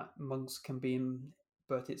theme that monks can be in,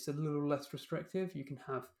 but it's a little less restrictive. You can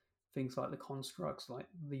have things like the constructs, like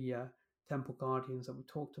the temple guardians that we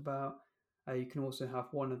talked about. You can also have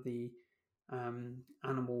one of the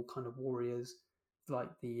animal kind of warriors, like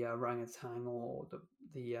the orangutan or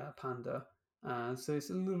the panda. So it's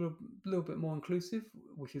a little bit more inclusive,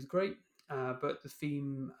 which is great. But the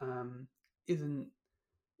theme isn't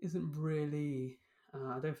isn't really.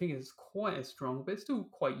 I don't think it's quite as strong, but it's still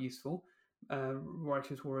quite useful.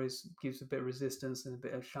 Righteous Warriors gives a bit of resistance and a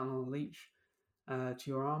bit of channel and leech to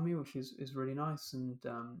your army, which is really nice, and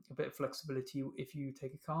a bit of flexibility if you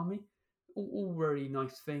take a Kami. All very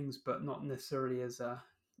nice things, but not necessarily as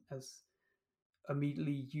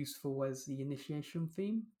immediately useful as the initiation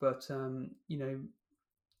theme. But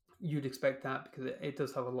you'd expect that because it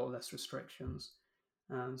does have a lot less restrictions.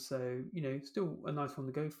 So still a nice one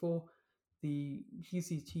to go for. The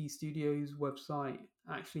GCT Studios website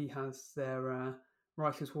actually has their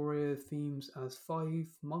Righteous Warrior themes as 5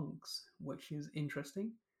 monks, which is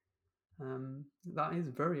interesting. That is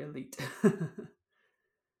very elite.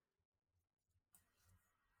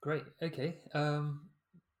 Great. Okay.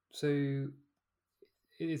 So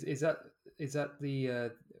is that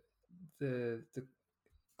the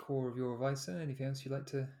core of your advice? Then anything else you'd like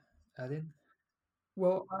to add in?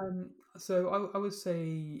 Well, so I would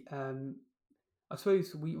say I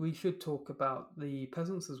suppose we should talk about the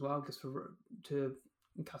peasants as well, just to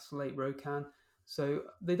encapsulate Rokan. So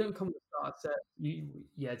they don't come with a starter set.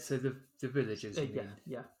 Yeah. So the villagers, you Yeah, mean?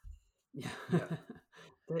 yeah, yeah. Yeah.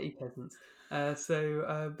 Dirty peasants.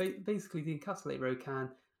 Basically, the encapsulate Rokan.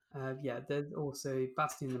 Yeah, there's also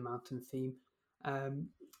Bastion the Mountain theme. Um,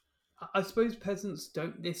 I suppose peasants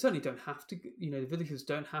don't. They certainly don't have to. The villagers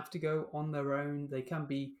don't have to go on their own. They can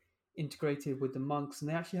be integrated with the monks, and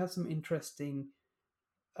they actually have some interesting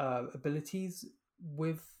abilities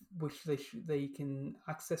with which they can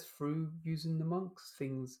access through using the monks.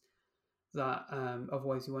 Things that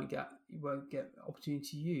otherwise you won't get opportunity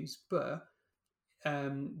to use. But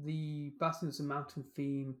the Bastions and Mountain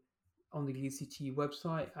theme on the GCT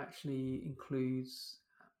website actually includes.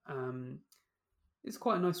 It's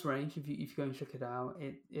quite a nice range if you go and check it out.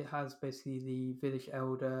 It has basically the village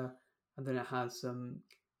elder, and then it has some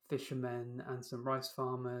fishermen and some rice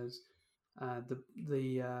farmers,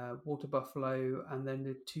 the water buffalo, and then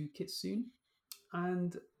the 2 kitsune.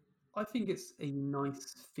 And I think it's a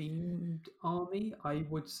nice themed army. I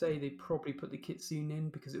would say they probably put the kitsune in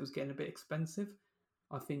because it was getting a bit expensive.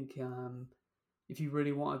 I think if you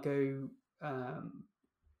really want to go,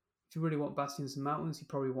 if you really want Bastions and Mountains, you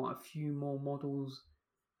probably want a few more models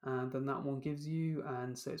than that one gives you,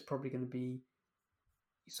 and so it's probably going to be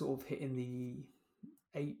sort of hitting the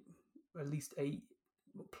 8, at least 8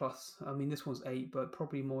 plus. I mean, this one's 8, but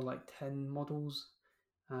probably more like 10 models.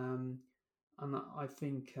 Um, and I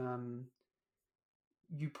think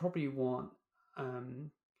you probably want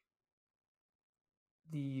um,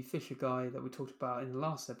 the Fisher guy that we talked about in the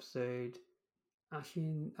last episode,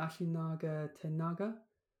 Ashinaga Tenaga.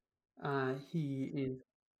 He is,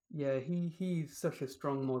 yeah, he's such a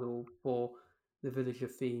strong model for the villager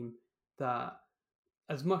theme that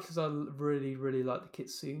as much as I really really like the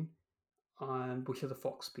Kitsune, which are the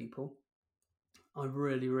fox people, I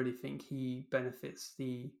really really think he benefits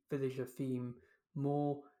the villager theme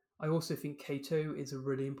more. I also think Kato is a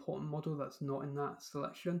really important model that's not in that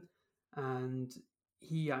selection, and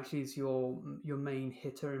he actually is your main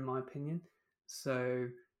hitter in my opinion. So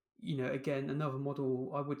again, another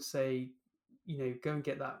model I would say, go and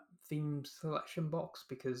get that theme selection box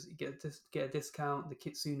because you get a discount. The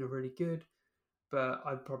Kitsune are really good, but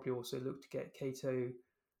I'd probably also look to get Kato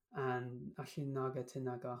and Ashinaga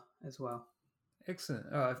Tenaga as well. Excellent.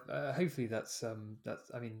 Hopefully that's.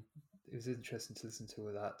 I mean, it was interesting to listen to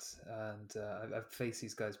all that, and I've faced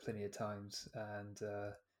these guys plenty of times, and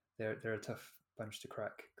they're a tough bunch to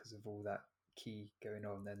crack because of all that key going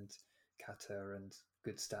on and kata and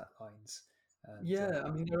good stat lines. And Yeah, I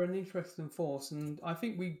mean they're an interesting force, and I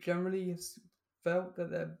think we generally felt that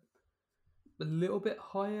they're a little bit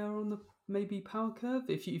higher on the maybe power curve,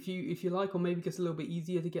 if you like, or maybe just a little bit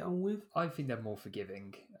easier to get on with. I think they're more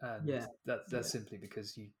forgiving, and Yeah, that's yeah, simply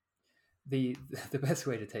because the the best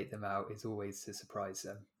way to take them out is always to surprise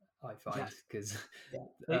them. I yeah, find because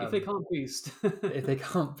yeah. If they can't boost, if they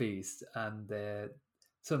can't beast and they're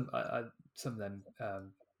some of them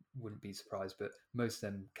wouldn't be surprised, but most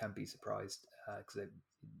of them can be surprised because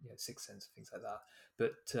they sixth sense and things like that.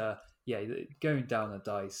 But yeah, going down a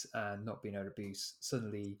dice and not being able to boost,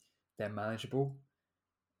 suddenly they're manageable.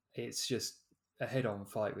 It's just a head-on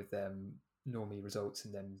fight with them normally results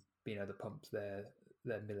in them being able to pump their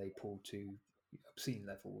melee pool to obscene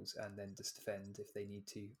levels and then just defend if they need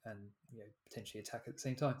to, and potentially attack at the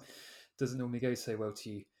same time. Doesn't normally go so well to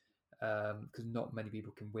you because not many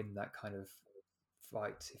people can win that kind of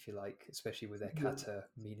fight, if you like, especially with their yeah. kata,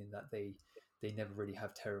 meaning that they never really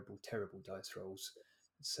have terrible dice rolls.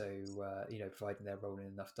 So providing they're rolling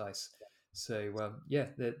enough dice. So yeah,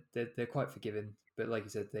 they're quite forgiving, but like you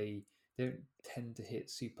said, they don't tend to hit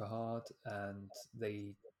super hard, and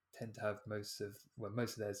they tend to have most of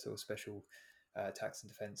their sort of special attacks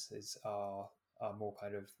and defenses are more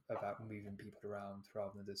kind of about moving people around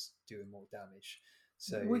rather than just doing more damage.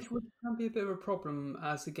 So Which can be a bit of a problem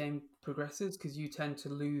as the game progresses because you tend to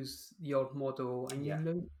lose the odd model and yeah,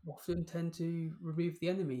 often tend to remove the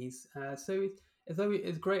enemies. So although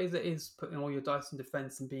as great as it is putting all your dice in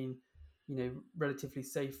defense and being, relatively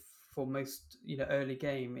safe for most, early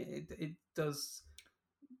game, it does.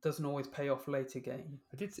 doesn't always pay off later game.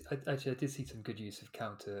 I did see some good use of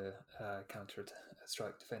counter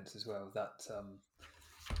strike defense as well.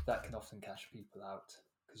 That can often cash people out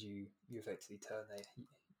because you effectively turn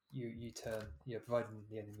you turn providing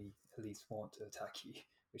the enemy at least want to attack you,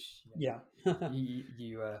 which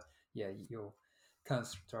your counter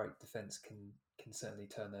strike defense can certainly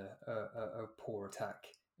turn a poor attack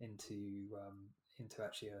into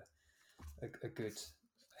actually a good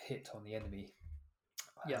hit on the enemy.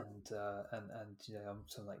 Yeah. And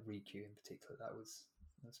something like Riku in particular,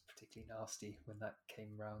 that's particularly nasty when that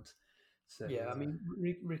came round. So yeah, I mean,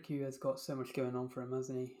 Riku has got so much going on for him,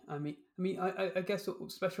 hasn't he? I guess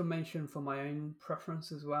special mention for my own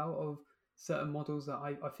preference as well of certain models that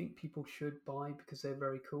I think people should buy because they're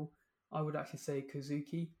very cool. I would actually say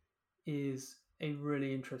Kazuki is a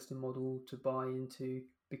really interesting model to buy into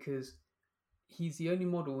because he's the only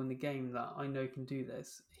model in the game that I know can do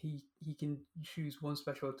this. He can choose one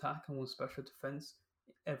special attack and one special defense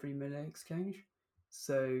every melee exchange.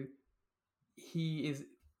 So he is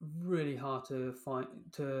really hard to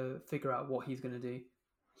figure out what he's going to do.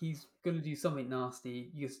 He's going to do something nasty.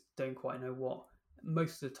 You just don't quite know what.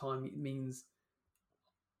 Most of the time, it means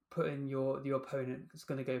putting the opponent is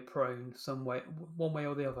going to go prone some way, one way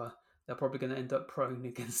or the other. They're probably going to end up prone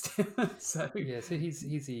against him. So he's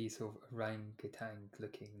the sort of orangutan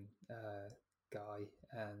looking guy,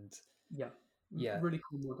 and really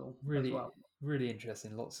cool model really as well. really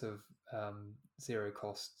interesting. Lots of zero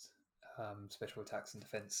cost special attacks and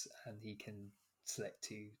defense, and he can select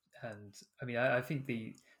two. And I mean, I think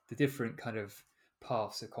the different kind of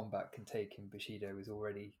paths a combat can take in Bushido is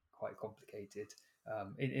already quite complicated.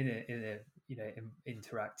 In a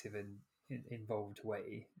interactive and involved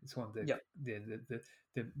way. It's one of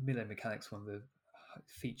the melee mechanics, one of the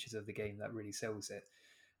features of the game that really sells it.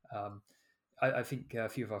 I think a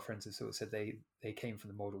few of our friends have sort of said they came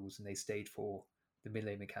from the models and they stayed for the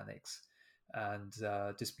melee mechanics, and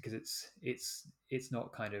just because it's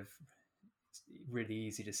not kind of really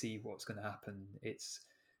easy to see what's going to happen. It's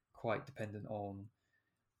quite dependent on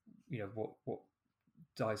what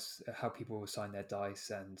dice, how people assign their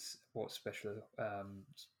dice, and what special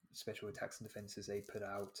attacks and defenses they put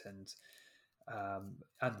out, and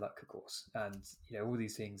luck, of course, and all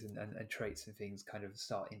these things and traits and things kind of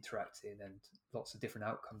start interacting, and lots of different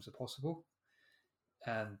outcomes are possible.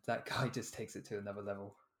 And that guy just takes it to another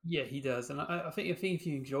level. Yeah, he does, and I think if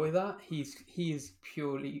you enjoy that, he's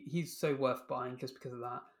so worth buying just because of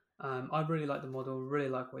that. I really like the model, really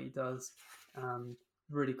like what he does.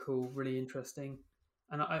 Really cool, really interesting.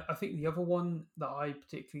 And I think the other one that I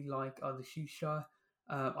particularly like are the Shisha.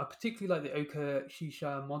 I particularly like the Oka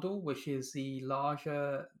Shisha model, which is the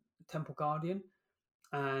larger Temple Guardian,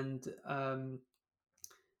 and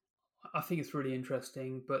I think it's really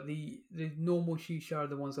interesting. But the normal Shisha are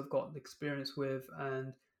the ones I've got experience with,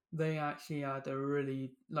 and they actually add a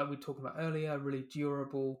really, like we talked about earlier, a really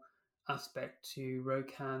durable aspect to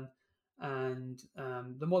Rokan. And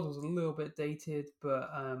the model's a little bit dated,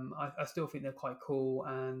 but I still think they're quite cool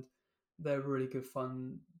and they're really good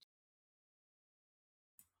fun.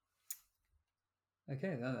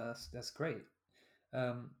 Okay, that's great.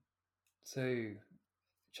 So,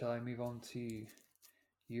 shall I move on to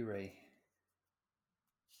you, Ray?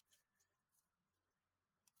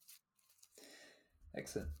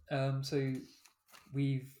 Excellent. So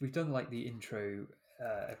we've done like the intro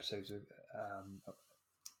episodes of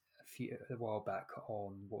a while back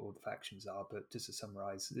on what all the factions are, but just to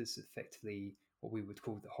summarize, this is effectively what we would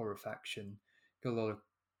call the horror faction. Got a lot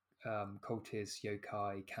of cultists,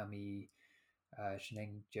 yokai, kami,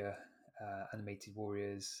 shenenja, animated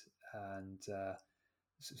warriors, and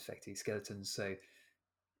effectively skeletons. So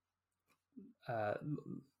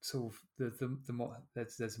sort of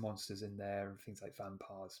there's monsters in there, things like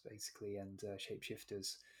vampires basically, and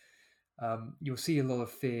shapeshifters. You'll see a lot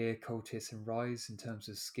of fear, cultists, and rise in terms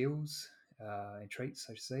of skills and traits,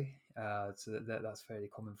 I should say. So that's fairly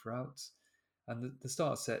common throughout. And the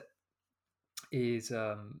starter set is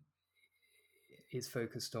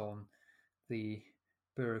focused on the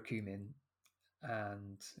Burakumin,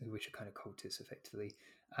 and which are kind of cultists effectively,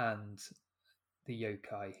 and the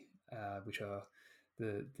yokai, which are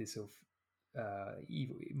the sort of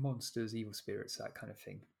evil monsters, evil spirits, that kind of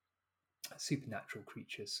thing, supernatural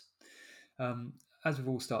creatures. As with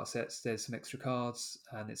all start sets, there's some extra cards,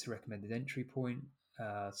 and it's a recommended entry point.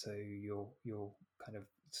 So you're kind of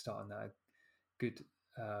starting at a good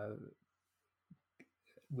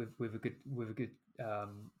with a good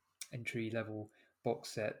entry level box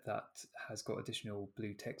set that has got additional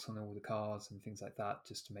blue text on all the cards and things like that,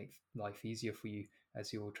 just to make life easier for you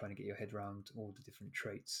as you're trying to get your head around all the different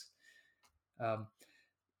traits.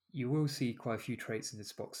 you will see quite a few traits in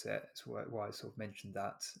this box set. That's why I sort of mentioned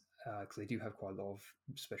that, because they do have quite a lot of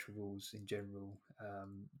special rules in general.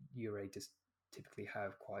 URA just typically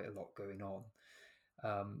have quite a lot going on.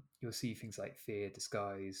 You'll see things like fear,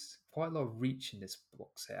 disguise, quite a lot of reach in this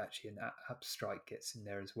box set actually, and App Strike gets in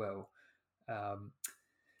there as well.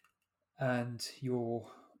 And you're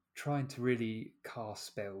trying to really cast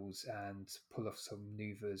spells and pull off some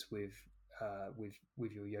maneuvers with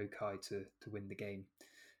your yokai to win the game.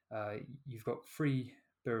 You've got 3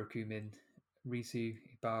 Birakumin, Rizu,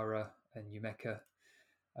 Ibara, and Yumeka.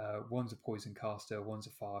 One's a poison caster, one's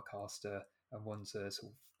a fire caster, and one's a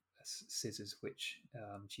sort of scissors, which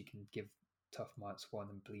she can give tough -1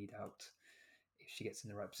 and bleed out if she gets in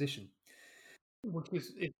the right position. Which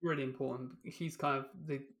is it's really important. She's kind of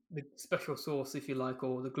the special sauce, if you like,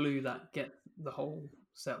 or the glue that gets the whole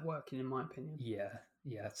set working, in my opinion.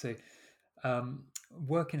 Yeah. So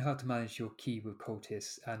working how to manage your key with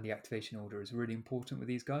cultists and the activation order is really important with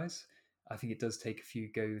these guys. I think it does take a few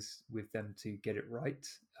goes with them to get it right.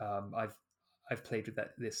 I've played with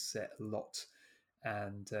this set a lot,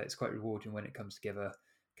 and it's quite rewarding when it comes together.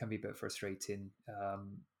 Can be a bit frustrating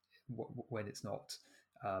when it's not,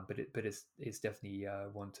 but it's definitely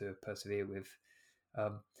one to persevere with.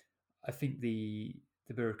 I think the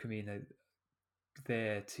Birakumin are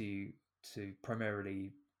there to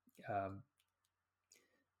primarily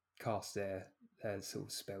cast their sort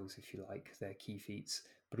of spells, if you like, their key feats,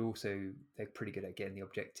 but also they're pretty good at getting the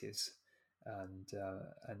objectives and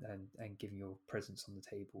giving your presence on the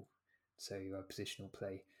table. So positional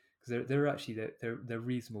play, because they're actually they're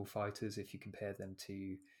reasonable fighters if you compare them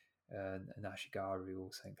to an Ashigaru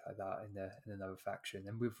or something like that in another faction,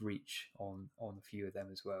 and with reach on a few of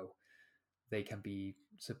them as well, they can be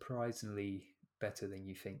surprisingly better than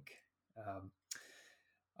you think.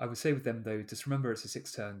 I would say with them though, just remember it's a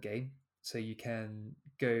 6-turn game, so you can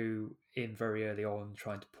go in very early on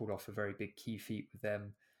trying to pull off a very big key feat with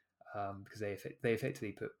them, because they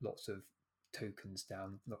effectively put lots of tokens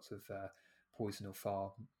down, lots of poison or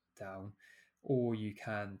far down, or you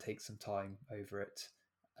can take some time over it.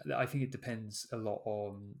 I think it depends a lot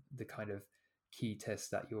on the kind of key test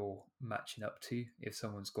that you're matching up to. If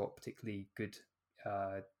someone's got particularly good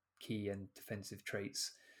key and defensive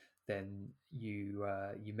traits, then you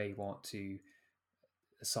may want to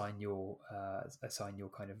assign your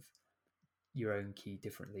kind of your own key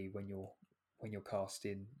differently when you're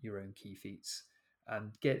casting your own key feats.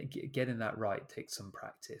 And getting that right takes some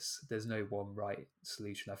practice. There's no one right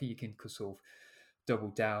solution. I think you can sort of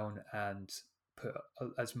double down and put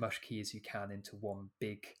as much key as you can into one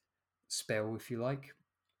big spell, if you like,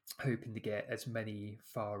 hoping to get as many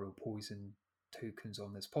fire or poison tokens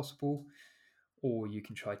on as possible. Or you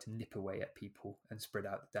can try to nip away at people and spread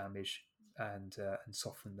out the damage and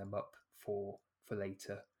soften them up for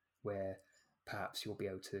later, where perhaps you'll be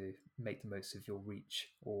able to make the most of your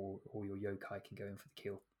reach, or your yokai can go in for the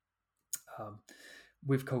kill.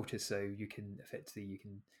 With cultists, though, you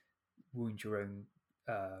can wound your own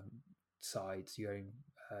sides, your own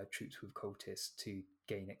troops with cultists to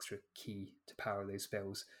gain extra key to power those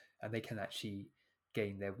spells, and they can actually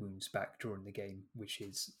gain their wounds back during the game, which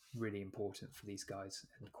is really important for these guys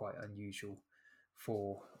and quite unusual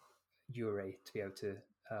for Yurei to be able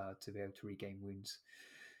to regain wounds.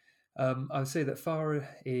 I would say that Far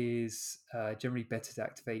is generally better to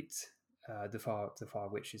activate. The Far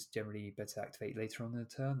Witch is generally better to activate later on in the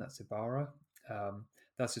turn. That's Ibarra.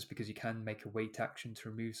 That's just because you can make a wait action to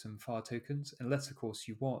remove some Far tokens, unless, of course,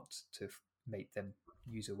 you want to make them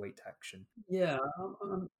use a wait action. Yeah,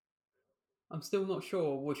 I'm still not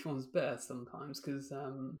sure which one's better sometimes because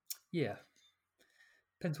Yeah,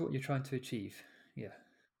 depends what you're trying to achieve. Yeah,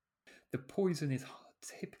 the poison is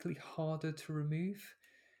typically harder to remove.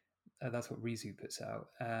 That's what Rizu puts out,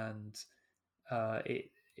 and but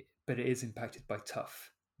it is impacted by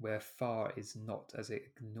tough, where Far is not, as it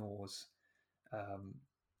ignores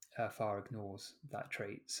Far ignores that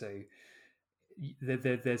trait. So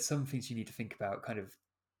there's some things you need to think about, kind of,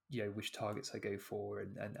 which targets I go for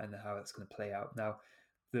and how that's going to play out. Now,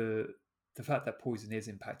 the fact that poison is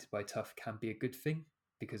impacted by tough can be a good thing,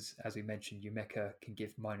 because, as we mentioned, Yumeka can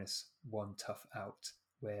give -1 tough out,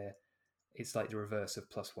 where it's like the reverse of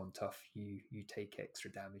 +1 tough. You take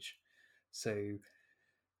extra damage, so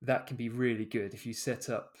that can be really good if you set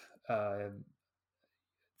up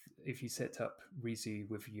Rizu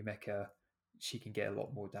with Yumeka. She can get a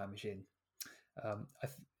lot more damage in.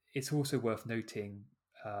 It's also worth noting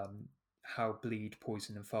how bleed,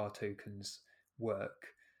 poison, and fire tokens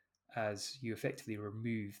work, as you effectively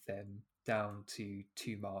remove them down to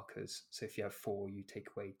 2 markers. So if you have 4, you take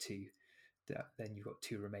away 2, then you've got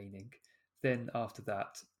 2 remaining. Then after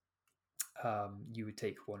that, you would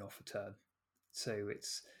take one off a turn. So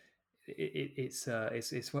it's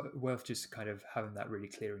worth just kind of having that really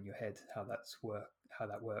clear in your head how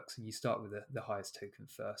that works, and you start with the highest token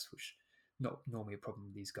first, which not normally a problem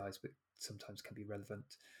with these guys, but sometimes can be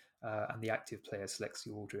relevant. And the active player selects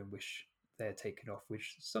the order in which they're taken off,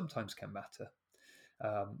 which sometimes can matter.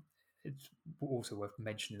 It's also worth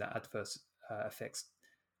mentioning that adverse effects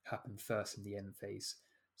happen first in the end phase.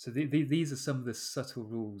 So these are some of the subtle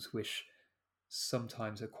rules which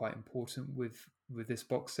sometimes are quite important with this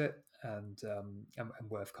box set, and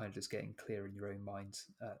worth kind of just getting clear in your own mind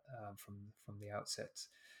from the outset.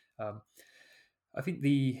 I think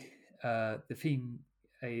the theme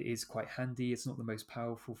is quite handy. It's not the most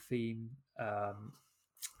powerful theme.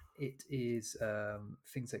 It is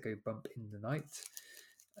things that go bump in the night.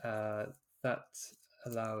 That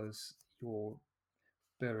allows your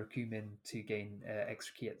Barakumin to gain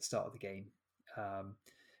extra key at the start of the game,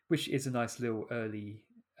 which is a nice little early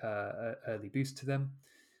boost to them.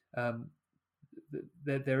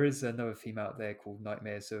 There is another theme out there called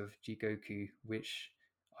Nightmares of Jigoku, which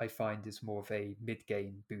I find is more of a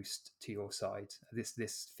mid-game boost to your side.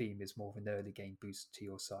 This theme is more of an early game boost to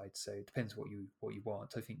your side, so it depends what you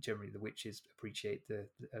want. I think generally the witches appreciate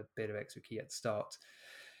a bit of extra key at the start.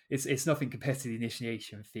 It's nothing compared to the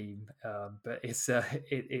initiation theme, but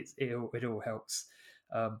it all helps.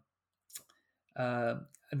 And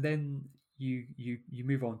then you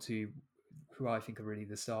move on to who I think are really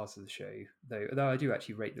the stars of the show. Though I do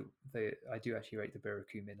actually rate the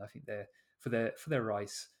Barakumin. I think they're for their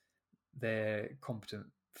rice, they're competent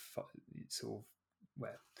sort of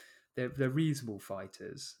they're reasonable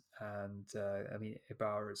fighters, and I mean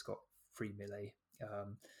Ibarra's got 3 melee.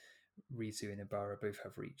 Rizu and Ibarra both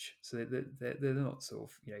have reach, so they're not sort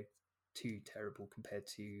of too terrible compared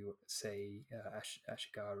to say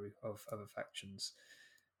Ashigaru of other factions.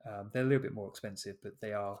 They're a little bit more expensive, but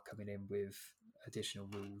they are coming in with additional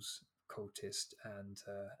rules, cultist, and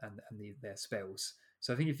their spells.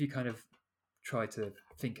 So I think if you kind of try to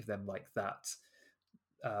think of them like that,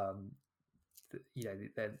 then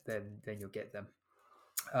you'll get them.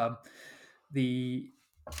 The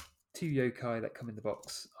 2 yokai that come in the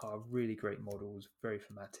box are really great models, very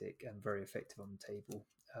thematic and very effective on the table.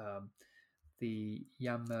 The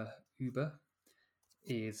Yama Uber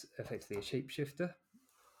is effectively a shapeshifter.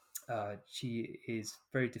 She is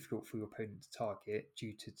very difficult for your opponent to target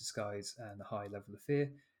due to disguise and a high level of fear.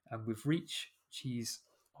 And with reach, she's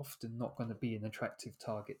often not going to be an attractive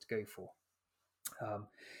target to go for.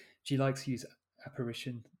 She likes to use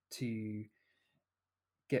apparition to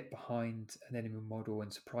get behind an enemy model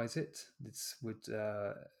and surprise it. This would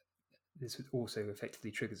also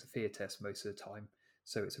effectively triggers a fear test most of the time,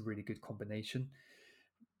 so it's a really good combination.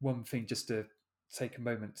 One thing just to take a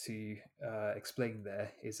moment to explain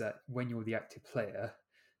there is that when you're the active player,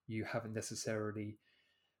 you haven't necessarily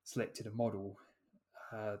selected a model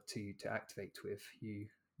to activate with. You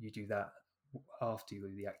do that after you're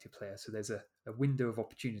the active player. So there's a window of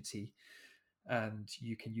opportunity, and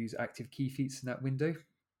you can use active key feats in that window.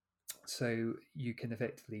 So you can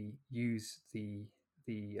effectively use the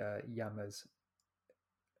Yama's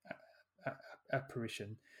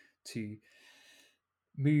apparition to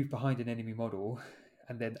move behind an enemy model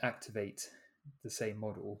and then activate the same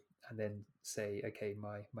model, and then say, okay,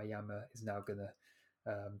 my Yama is now going to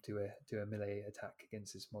do a melee attack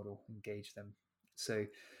against this model, engage them. So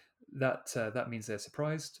that means they're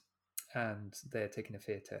surprised and they're taking a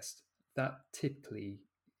fear test. That typically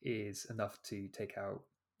is enough to take out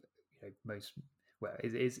most. Well,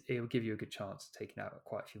 it will give you a good chance of taking out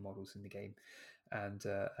quite a few models in the game, and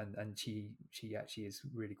she actually is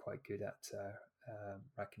really quite good at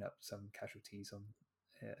racking up some casualties on.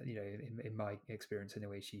 In my experience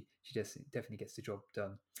anyway, she definitely gets the job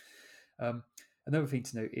done. Another thing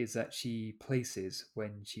to note is that she places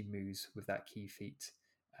when she moves with that key feat,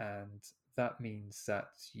 and that means that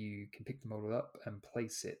you can pick the model up and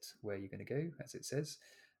place it where you're going to go, as it says.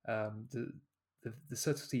 The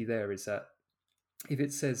subtlety there is that if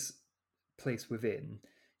it says place within,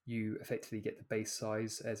 you effectively get the base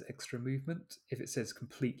size as extra movement. If it says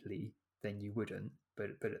completely, then you wouldn't.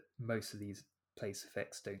 But most of these place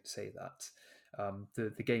effects don't say that.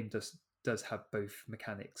 The game does have both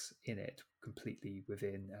mechanics in it, completely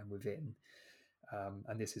within and within,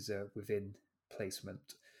 and this is a within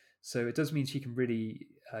placement. So it does mean she can really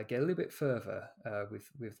get a little bit further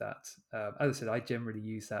with that. As I said, I generally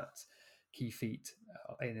use that key feat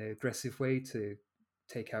in an aggressive way to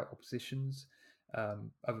take out oppositions.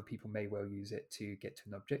 Other people may well use it to get to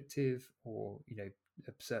an objective, or a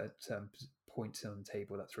certain point on the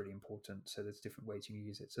table that's really important. So there's different ways you can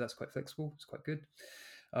use it. So that's quite flexible. It's quite good.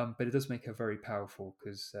 But it does make her very powerful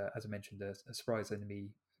because, as I mentioned, a surprise enemy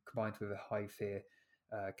combined with a high fear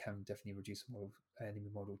can definitely reduce enemy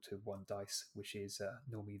model to 1 dice, which is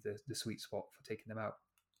normally the sweet spot for taking them out.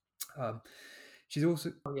 She's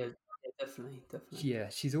also Oh yeah, definitely, definitely. Yeah,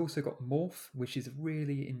 she's also got morph, which is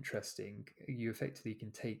really interesting. You effectively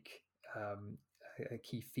can take a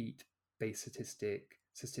key feat, base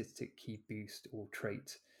statistic key boost, or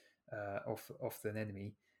trait off an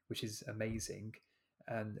enemy, which is amazing.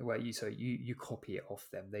 And you copy it off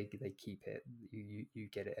them, they keep it, you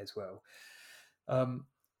get it as well.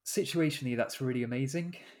 Situationally, that's really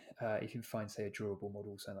amazing. If you find, say, a durable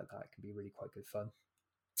model, something like that, it can be really quite good fun.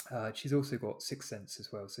 She's also got Sixth Sense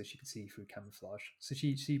as well, so she can see through camouflage. So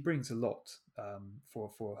she brings a lot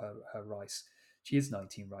for her rice. She is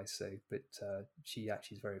 19 rice, though, but she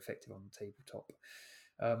actually is very effective on the tabletop.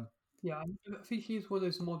 Yeah, I think she's one of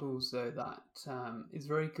those models though that is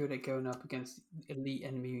very good at going up against elite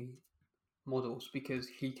enemy models because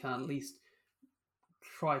she can at least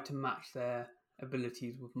try to match their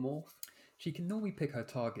abilities with morph. She can normally pick her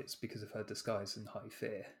targets because of her disguise and high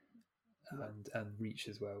fear, Yeah. and reach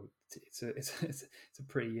as well. It's a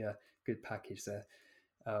pretty good package there.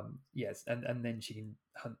 Yes, and then she can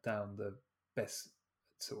hunt down the best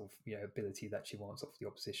sort of ability that she wants off the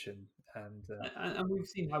opposition, and And we've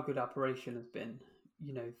seen how good Apparition has been.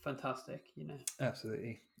 Fantastic.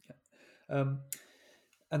 absolutely. Yeah.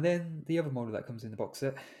 And then the other model that comes in the box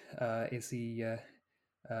set is the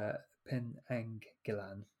Penang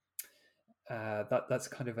Gilan. That's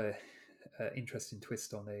kind of a interesting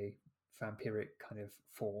twist on a vampiric kind of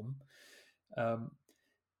form. Um,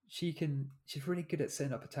 she's really good at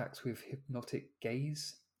setting up attacks with hypnotic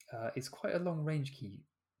gaze. It's quite a long range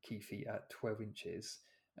key feat at 12 inches,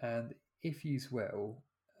 and if used well,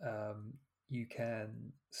 you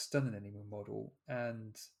can stun an enemy model,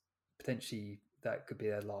 and potentially that could be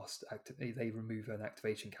their last they remove an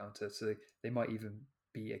activation counter, so they might even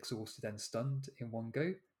be exhausted and stunned in one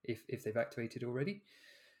go if they've activated already.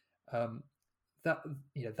 Um, that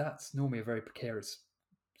that's normally a very precarious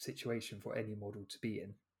situation for any model to be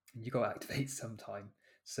in, and you got to activate sometime.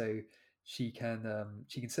 So she can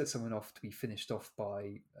set someone off to be finished off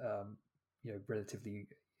by relatively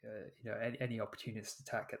any opportunist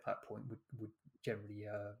attack at that point would generally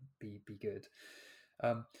be good.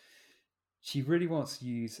 Um, she really wants to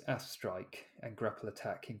use Asp Strike and Grapple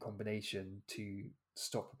Attack in combination to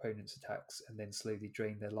stop opponents' attacks and then slowly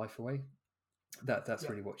drain their life away. That's Yeah.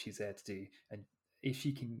 really what she's there to do. And if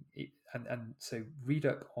she can, and so read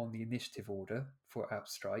up on the initiative order for App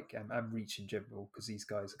Strike and Reach in general, because these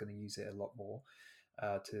guys are going to use it a lot more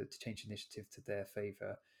to change initiative to their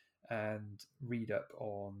favor, and read up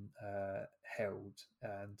on Held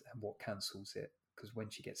and what cancels it. Because when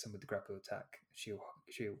she gets them with the grapple attack, she'll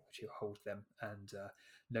hold them, and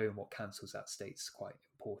knowing what cancels that state is quite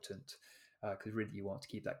important. Because really, you want to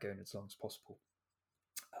keep that going as long as possible.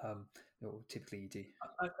 Or typically you do.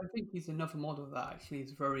 I think he's another model that actually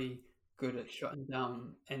is very good at shutting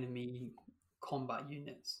down enemy combat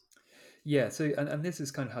units. Yeah. So and this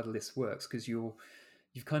is kind of how the list works, because you've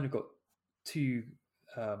kind of got two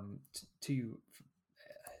um, two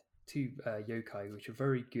yokai which are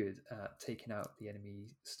very good at taking out the enemy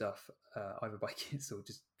stuff, either by or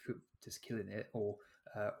just killing it, or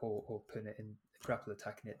putting it in grapple,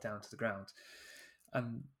 attacking it down to the ground,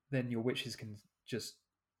 and then your witches can just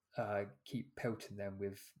keep pelting them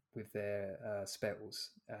with their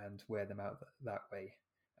spells and wear them out that way.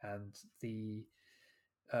 And the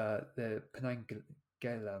Penang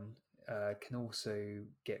Galan can also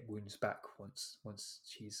get wounds back once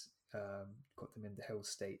she's got them in the hell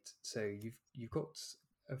state. So you've got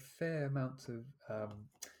a fair amount of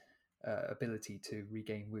ability to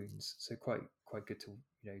regain wounds. So quite good to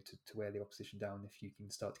to wear the opposition down if you can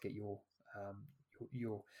start to get um,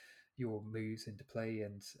 your your moves into play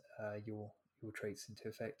and your traits into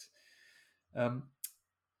effect. Um,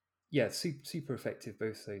 yeah, super effective,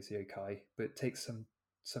 both those yokai, but takes some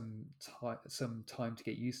time to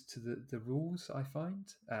get used to the rules, I find,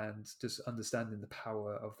 and just understanding the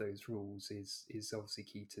power of those rules is obviously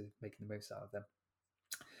key to making the most out of them.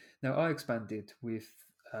 Now I expanded with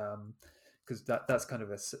because that's kind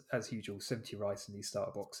of as usual 70 rice in these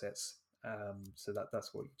starter box sets, so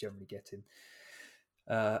that's what you generally get in.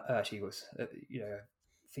 Actually, it was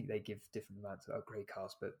I think they give different amounts of upgrade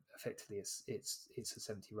cards, but effectively it's a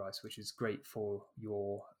 70 rice, which is great for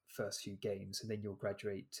your first few games, and then you'll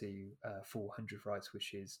graduate to 400 rice,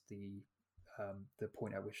 which is the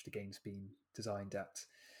point at which the game's been designed at.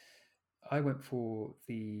 I went for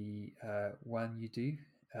the Wan Yudu,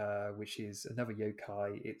 which is another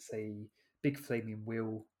yokai. It's a big flaming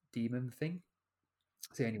wheel demon thing.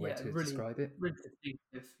 It's the only way Yeah, to really, describe it. really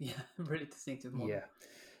distinctive. Yeah, really distinctive Yeah.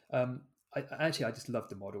 model. I just loved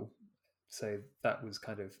the model, so that was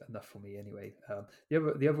kind of enough for me anyway.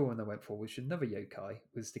 The other one I went for, which another yokai,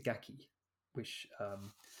 was the Gaki, which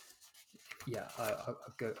yeah, I'll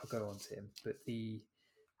go on to him. But the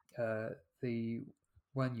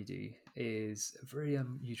Wanyudu is a very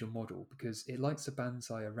unusual model because it likes to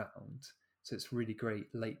banzai around, so it's really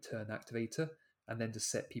great late turn activator, and then to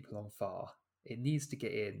set people on fire. It needs to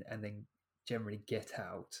get in and then generally get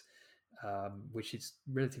out, which is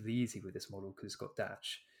relatively easy with this model because it's got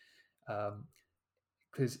dash.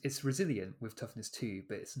 Because it's resilient with toughness 2,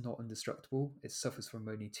 but it's not indestructible. It suffers from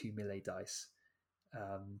only 2 melee dice.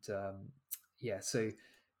 And yeah, so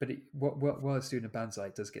but while it's doing a banzai,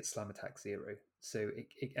 it does get slam attack 0. So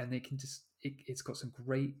and it can just it's got some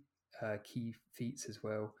great key feats as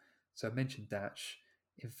well. So I mentioned dash.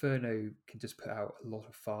 Inferno can just put out a lot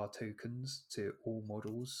of far tokens to all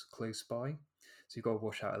models close by. So you've got to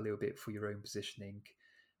wash out a little bit for your own positioning.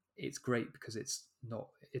 It's great because it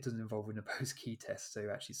doesn't involve an opposed key test, so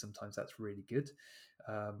actually sometimes that's really good.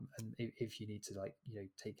 And if you need to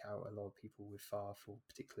take out a lot of people with far for a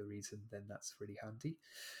particular reason, then that's really handy.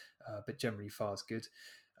 But generally far is good.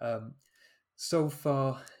 So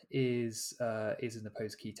far is an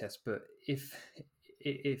opposed key test, but if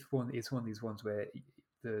one it's one of these ones where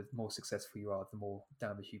the more successful you are, the more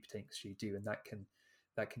damage you potentially do, and that can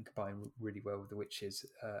combine really well with the witches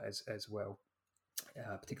as well.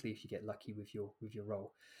 Particularly if you get lucky with your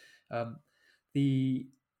roll. Um, the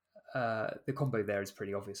the combo there is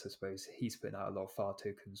pretty obvious, I suppose. He's putting out a lot of far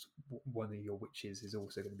tokens. One of your witches is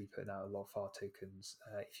also going to be putting out a lot of far tokens.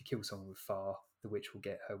 If you kill someone with far, the witch will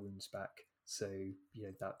get her wounds back. So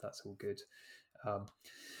that's all good. Um,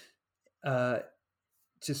 uh,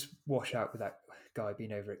 just wash out with that guy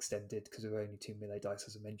being overextended because of only 2 melee dice,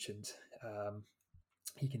 as I mentioned.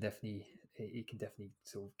 He can definitely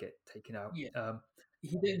sort of get taken out. Yeah.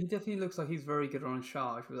 He definitely looks like he's very good on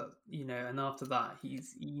charge with that, and after that he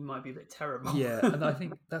might be a bit terrible. Yeah, and I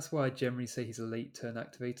think that's why I generally say he's a late turn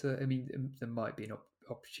activator. I mean, there might be an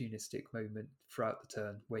opportunistic moment throughout the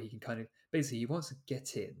turn where he can kind of basically he wants to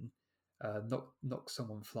get in, knock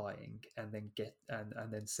someone flying, and then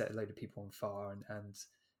and then set a load of people on fire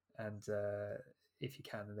and if you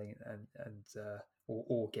can, and then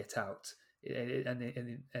or get out. And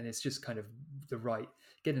it's just kind of the right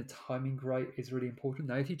getting the timing right is really important.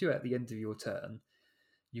 Now, if you do it at the end of your turn,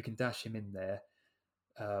 you can dash him in there.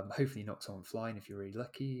 Hopefully, knock someone flying if you're really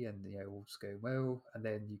lucky, and all's going well. And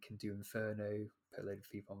then you can do Inferno, put a load of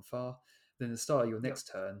people on fire. Then at the start of your Yep. next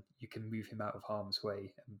turn, you can move him out of harm's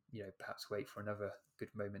way, and perhaps wait for another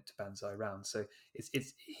good moment to banzai around. So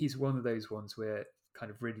he's one of those ones where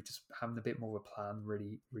kind of really just having a bit more of a plan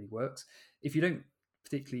really works. If you don't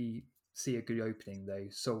particularly see a good opening though,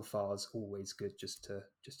 Soul Far's always good just to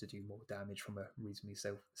do more damage from a reasonably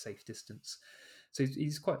safe distance. So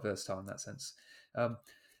he's quite versatile in that sense.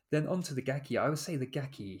 Then onto the Gaki. I would say the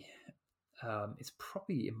Gaki is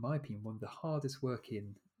probably, in my opinion, one of the hardest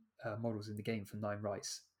working models in the game for 9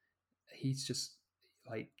 Rice. He's just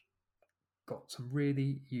like got some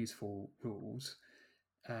really useful rules,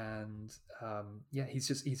 and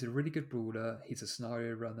he's a really good brawler. He's a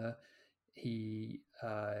scenario runner. He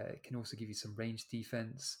can also give you some range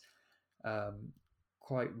defense.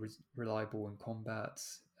 Quite reliable in combat.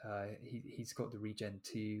 He's got the regen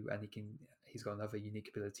too, and he's got another unique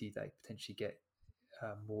ability that potentially get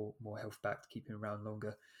more health back to keep him around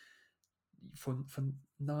longer. For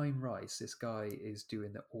 9 Rice, this guy is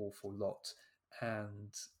doing an awful lot,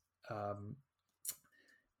 and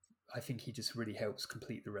I think he just really helps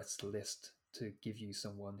complete the rest of the list to give you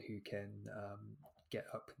someone who can get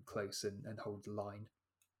up and close and hold the line.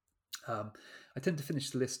 I tend to finish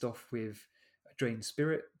the list off with a Drained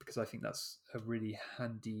Spirit because I think that's a really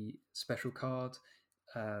handy special card,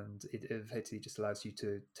 and it effectively just allows you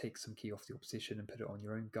to take some key off the opposition and put it on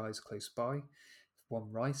your own guys close by. 1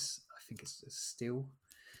 Rice, I think it's a steal.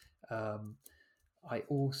 I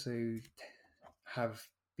also have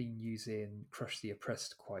been using Crush the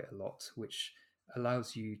Oppressed quite a lot, which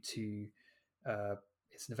allows you to.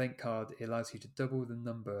 It's an event card. It allows you to double the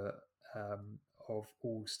number of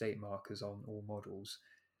all state markers on all models.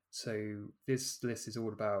 So this list is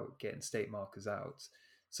all about getting state markers out.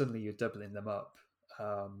 Suddenly you're doubling them up.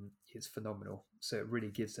 It's phenomenal. So it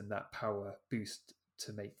really gives them that power boost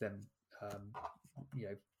to make them,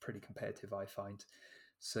 pretty competitive, I find.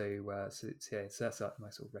 So that's like my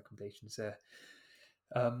sort of recommendations there.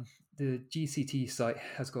 The GCT site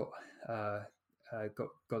has got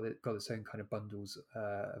its own kind of bundles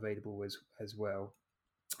available as well.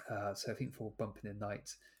 So I think for Bumping the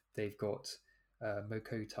Night, they've got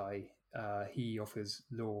Mokotai. He offers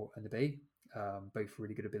Law and Obey, both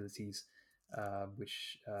really good abilities,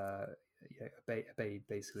 which Obey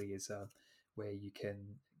basically is where you can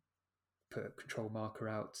put a control marker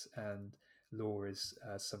out, and Law is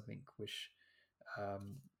something which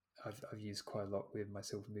um, I've used quite a lot with my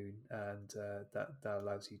Silver Moon, and that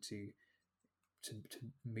allows you to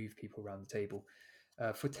move people around the table.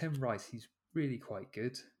 For Tem Rice, he's really quite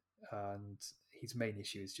good, and his main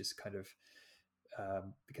issue is just kind of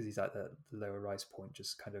because he's at the lower rice point,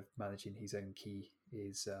 just kind of managing his own key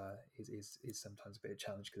is sometimes a bit of a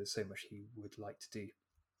challenge because there's so much he would like to do,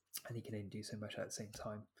 and he can only do so much at the same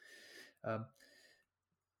time.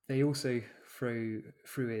 They also threw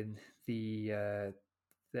in the I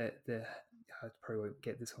probably won't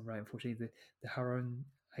get this one right, unfortunately. The Haron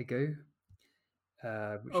Ego,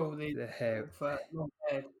 which the hair, long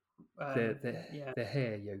haired, yeah, the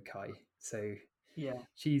hair yokai. So yeah.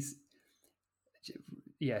 she's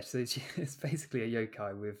so it's basically a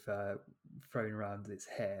yokai with thrown around its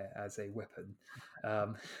hair as a weapon,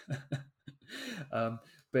 um,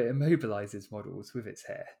 but it immobilizes models with its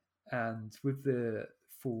hair. And with the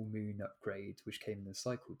full moon upgrade, which came in the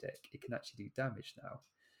cycle deck, it can actually do damage now,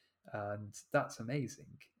 and that's amazing.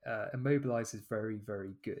 Immobilize is very,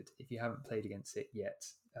 very good. If you haven't played against it yet,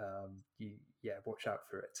 you watch out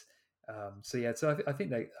for it. So I think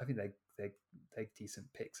they're decent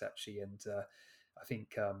picks actually, and I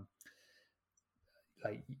think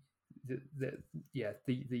like the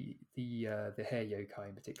hair yokai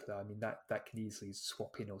in particular. I mean that can easily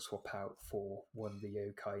swap in or swap out for one of the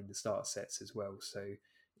yokai in the start sets as well. So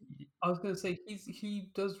I was going to say he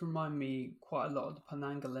does remind me quite a lot of the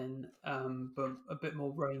Panangalin, but a bit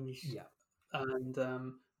more ranged. yeah, And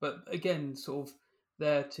but again, sort of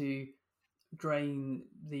there to drain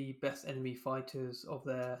the best enemy fighters of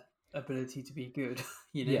their ability to be good,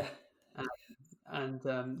 you know. yeah. And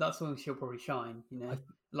that's when she'll probably shine, you know. I,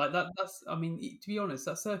 Like that. That's I mean, to be honest,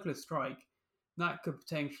 that circular strike that could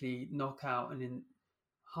potentially knock out and in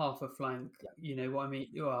half a flank. yeah. You know what I mean?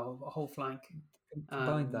 Well, a whole flank.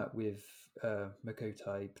 Combine Um, that with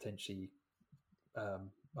Makotai potentially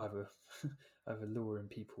either either luring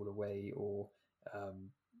people away or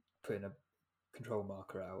putting a control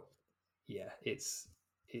marker out. Yeah, it's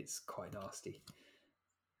quite nasty.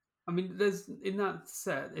 I mean, there's in that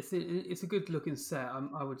set. It's a good looking set.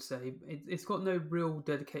 I would say it's got no real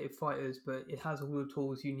dedicated fighters, but it has all the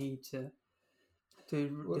tools you need to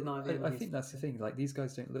Well, deny the I enemies. think that's the thing. Like these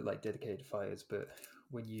guys don't look like dedicated fighters, but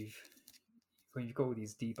when you've got all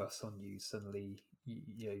these debuffs on you, suddenly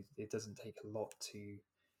you know it doesn't take a lot to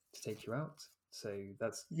take you out. So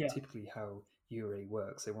that's Yeah, typically how URA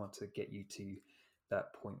works. They want to get you to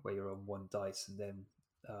that point where you're on one dice, and then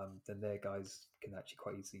their guys can actually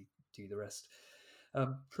quite easily do the rest.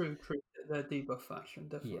 true. They're debuff faction,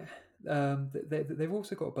 Yeah. definitely. They've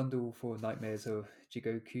also got a bundle for Nightmares of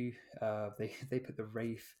Jigoku. They put the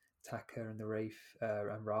Wraith, Taka, and the Wraith,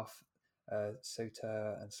 and Wrath,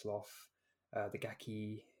 Sota and Sloth, the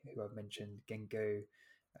Gaki, who I've mentioned, Gengo,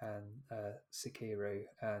 and Sekiro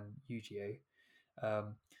and Yu-Gi-Oh!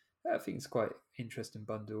 I think it's quite interesting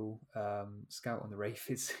bundle. Scout on the Wraith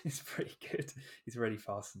is pretty good. He's really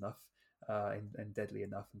fast enough, and deadly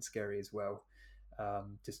enough, and scary as well.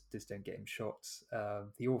 Just don't get him shot.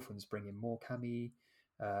 The Orphans bring in more Kami.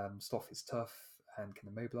 Sloth is tough and can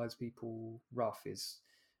immobilize people. Wrath is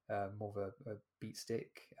more of a beat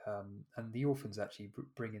stick. And the Orphans actually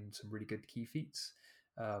bring in some really good key feats.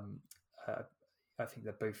 Um, uh, I think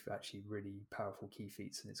they're both actually really powerful key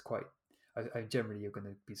feats, and it's quite. Generally, you're going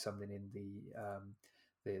to be summoning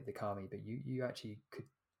in the Kami, but you actually could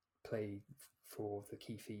play for the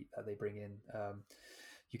key feat that they bring in.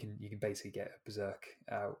 You can basically get a berserk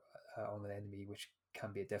out on an enemy, which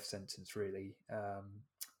can be a death sentence, really.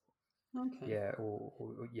 Okay. Yeah, or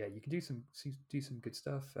you can do some good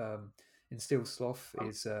stuff. Instill Sloth Oh,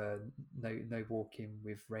 is no walking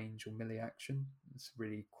with range or melee action. It's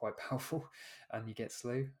really quite powerful, and you get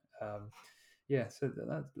slow. So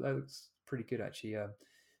that looks pretty good actually. I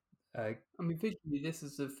mean, visually, this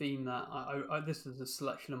is a theme that this is a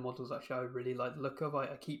selection of models actually I really like the look of. I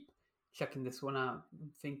keep checking this one out,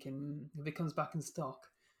 thinking if it comes back in stock,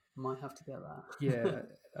 I might have to get that. Yeah,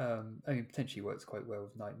 I mean, potentially works quite well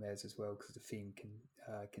with Nightmares as well because the theme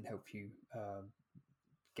can help you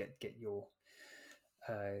get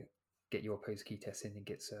your opposed key test in and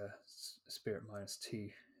gets a spirit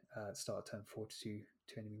 -2 start turn 4 to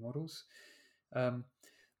enemy models.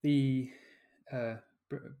 The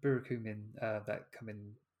Burakumin that come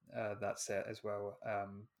in that set as well.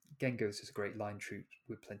 Gengo is just a great line troop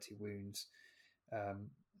with plenty of wounds.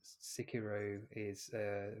 Sekiro is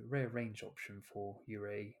a rare range option for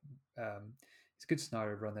Yurei. He's a good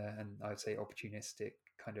scenario runner and I'd say opportunistic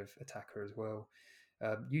kind of attacker as well.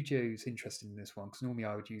 Yujio's interested in this one because normally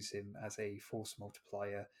I would use him as a force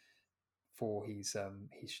multiplier for his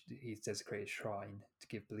desecrated shrine to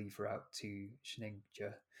give believer out to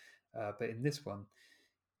Shinenja. But in this one,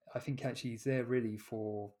 I think actually he's there really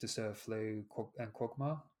for Deserflo and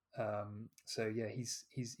Quagmire. So yeah, he's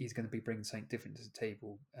going to be bringing something different to the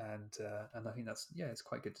table, and I think it's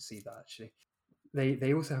quite good to see that actually.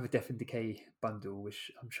 They also have a Death and Decay bundle,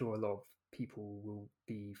 which I'm sure a lot of people will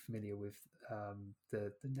be familiar with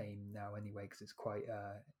the name now anyway, because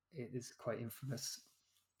it is quite infamous.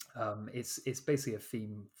 It's basically a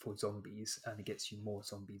theme for zombies, and it gets you more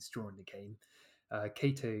zombies during the game.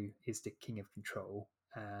 Kato is the king of control,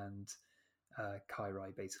 and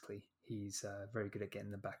Kairai basically he's very good at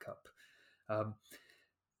getting them back up. Um,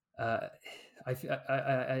 I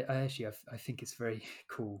actually I think it's a very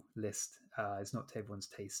cool list. It's not to everyone's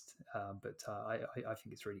taste, but I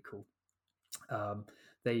think it's really cool.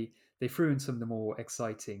 They threw in some of the more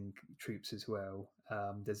exciting troops as well.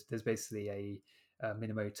 There's basically a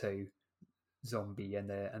Minamoto zombie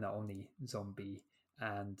and an Oni zombie,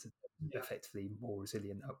 and effectively more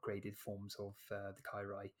resilient, upgraded forms of the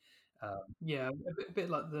Kairai. Yeah, a bit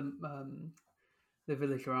like the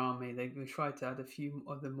villager army. They tried to add a few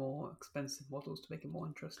of the more expensive models to make it more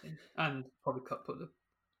interesting, and probably put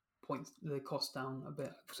the cost down a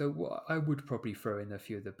bit. So I would probably throw in a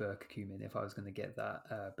few of the Berkekumen if I was going to get that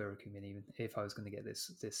Berkekumen, even if I was going to get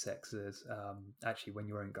this set. Actually, when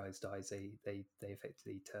your own guys dies, they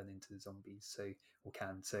effectively turn into zombies, or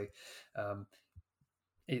can. So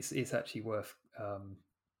it's actually worth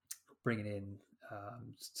bringing in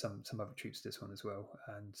some other troops to this one as well,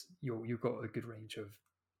 and you've got a good range of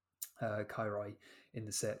Kairai in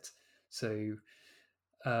the set. So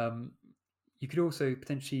you could also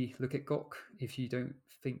potentially look at Gok if you don't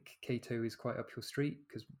think Kato is quite up your street,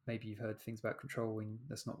 because maybe you've heard things about control and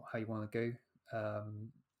that's not how you want to go.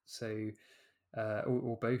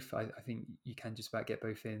 Or both. I think you can just about get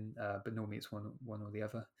both in, but normally it's one or the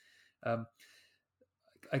other.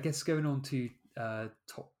 I guess going on to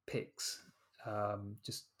top picks,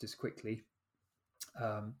 just quickly.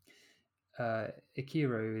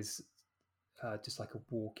 Ikiro is just like a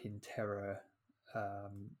walk-in terror.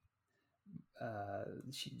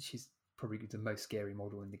 She's probably the most scary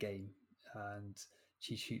model in the game, and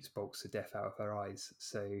she shoots bolts of death out of her eyes.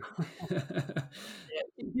 So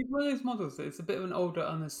He's one of those models that it's a bit of an older,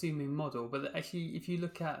 unassuming model, but actually, if you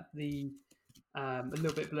look at the a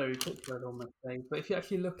little bit blurry picture, I'd almost say, but if you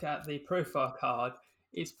actually look at the profile card,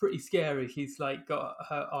 it's pretty scary. She's like got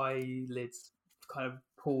her eyelids kind of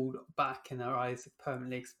pulled back and her eyes are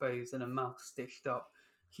permanently exposed and her mouth stitched up.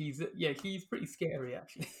 She's pretty scary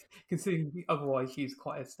actually, considering otherwise she's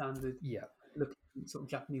quite a standard yeah, looking sort of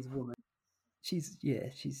Japanese woman. she's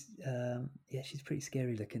pretty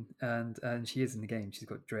scary looking, and she is in the game. She's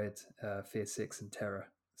got Dread, Fear 6, and Terror,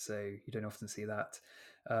 so you don't often see that.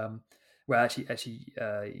 Well, actually,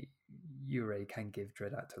 Yurei can give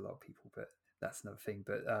Dread out to a lot of people, but that's another thing.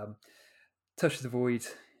 But Touch of the Void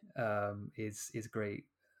is a great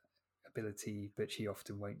ability, but she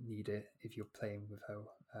often won't need it if you're playing with her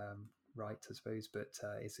right, I suppose. But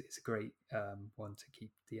it's a great one to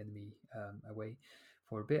keep the enemy away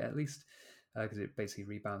for a bit at least, because it basically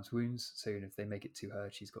rebounds wounds. So if they make it to her,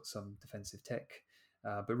 she's got some defensive tech.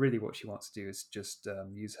 But really, what she wants to do is just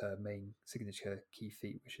use her main signature key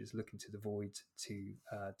feat, which is Look into the Void to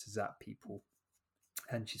zap people,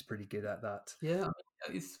 and she's pretty good at that. Yeah,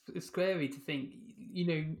 I mean, it's scary to think.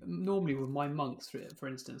 Normally with my monks, for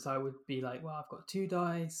instance, I would be like, well, I've got 2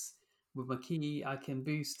 dice with my key, I can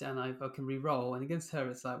boost and I can re-roll. And against her,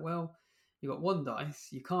 it's like, well, you got 1 dice,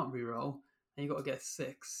 you can't re-roll, and you got to get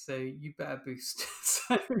 6, so you better boost.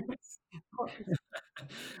 So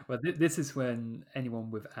Well, this is when anyone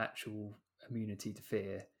with actual immunity to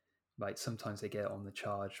fear, like sometimes they get on the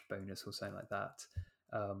charge bonus or something like that.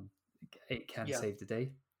 It can yeah, save the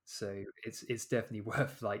day. So it's definitely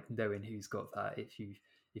worth like knowing who's got that if you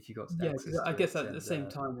got yeah. access Because I to guess it. at the And same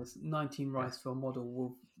time, there's 19 yeah, rice for a model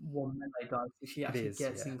with 1 melee dice. If she it actually is.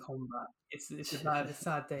 gets Yeah, in combat, it's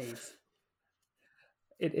sad days.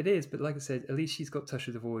 it is. But like I said, at least she's got Touch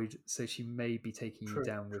of the Void, so she may be taking you True.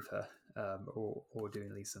 down with her, or doing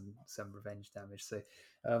at least some revenge damage. So.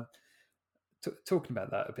 Talking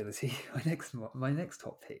about that ability, my next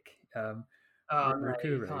top pick, Oh no,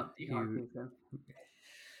 Rakuro, you can't who keep them.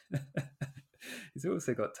 he's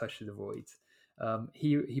also got Touch of the Void.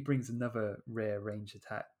 He brings another rare range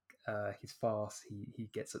attack. He's fast. He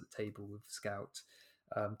gets at the table with Scout.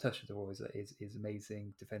 Touch of the War is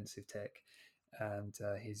amazing defensive tech, and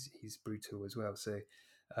he's brutal as well. So,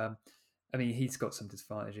 um, I mean, he's got some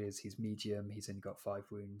disadvantages. He's medium. He's only got 5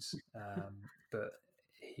 wounds, but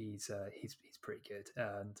he's pretty good.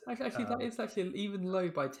 And Actually, that is actually even low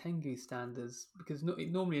by Tengu standards because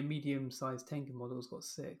normally a medium-sized Tengu model's got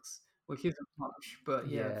 6, which isn't much. But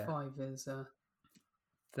yeah, yeah, 5 is.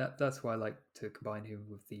 that's why I like to combine him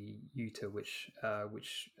with the Yuta, which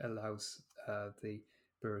allows the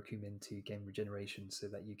Burakumin to gain regeneration, so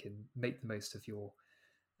that you can make the most of your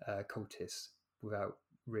cultists without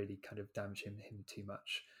really kind of damaging him too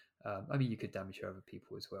much. I mean, you could damage your other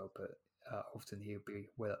people as well, but often he'll be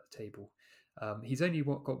well at the table. He's only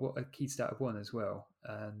got a key stat of 1 as well,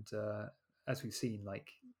 and as we've seen, like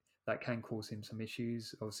that can cause him some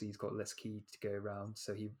issues. Obviously, he's got less key to go around,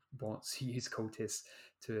 so he wants to use cultists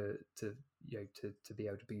to to be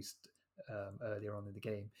able to boost earlier on in the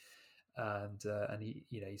game. And he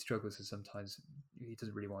struggles, and sometimes he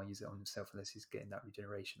doesn't really want to use it on himself unless he's getting that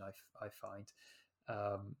regeneration. I find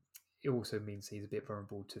it also means he's a bit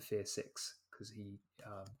vulnerable to Fear 6 because he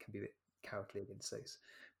can be a bit cowardly against those.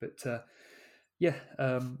 But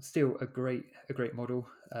still a great model.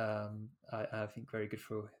 I think very good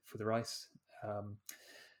for the Rice.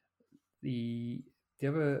 The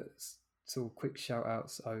other sort of quick shout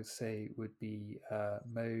outs I would say would be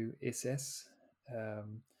Mo Iss.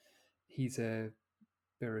 He's a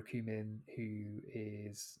Birakumin who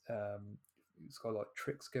is who's got a lot of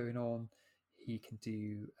tricks going on. He can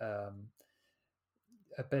do a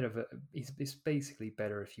bit of a. It's basically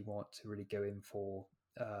better if you want to really go in for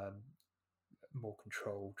more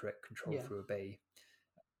control, direct control through a bay.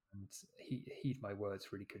 And Heed My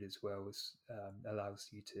Words really good as well, as allows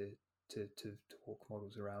you to walk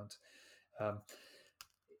models around. I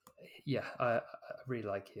really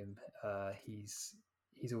like him. He's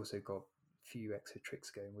also got a few extra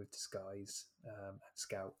tricks going with disguise and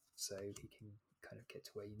scout, so he can kind of get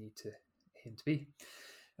to where you need him to be.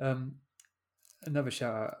 Another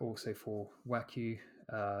shout out also for Waku.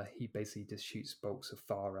 He basically just shoots bolts of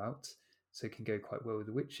far out, so it can go quite well with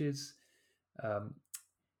the witches.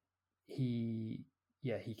 He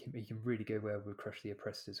can really go well with Crush the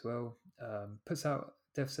Oppressed as well. Puts out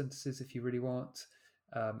death sentences if you really want.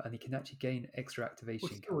 And he can actually gain extra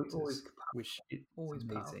activation counters, which is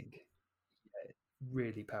amazing. Yeah,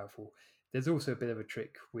 really powerful. There's also a bit of a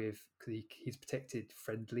trick with because he's protected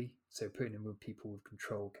friendly, so putting him with people with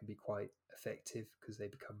control can be quite effective because they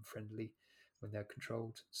become friendly when they're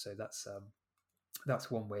controlled. So that's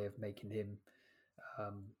one way of making him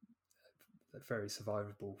very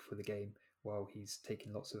survivable for the game while he's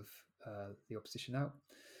taking lots of the opposition out.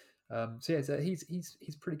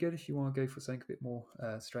 He's pretty good if you want to go for something a bit more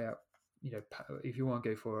straight out. If you want to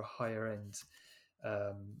go for a higher end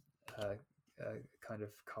kind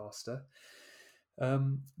of caster.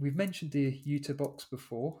 We've mentioned the Yuta box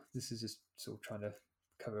before. This is just sort of trying to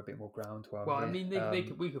cover a bit more ground while I'm here. I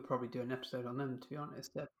mean, we could probably do an episode on them, to be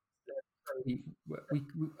honest.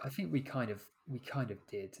 I think we kind of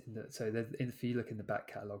did. If you look in the back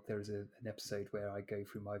catalogue, there is an episode where I go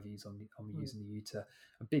through my views on using the Yuta.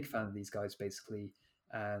 I'm a big fan of these guys, basically,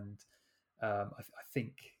 and I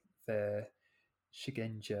think their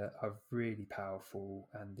Shigenja are really powerful,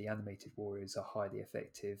 and the animated warriors are highly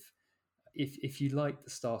effective. If you like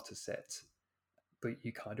the starter set, but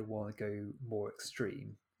you kind of want to go more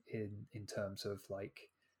extreme in terms of like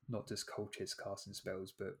not just cultists casting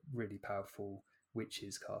spells, but really powerful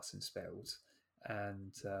witches casting spells.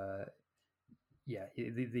 And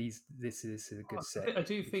this is a good set. I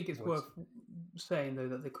do think it's worth saying though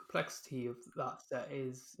that the complexity of that set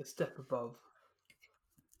is a step above.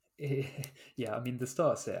 Yeah, I mean the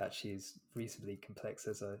starter set actually is reasonably complex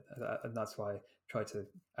and that's why I try to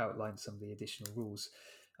outline some of the additional rules.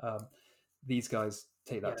 These guys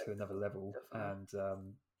take that to another level, definitely.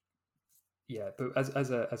 And but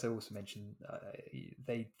as I also mentioned,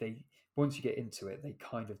 they once you get into it, they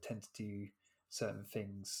kind of tend to do certain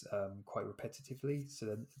things quite repetitively,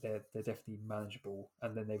 so they're definitely manageable,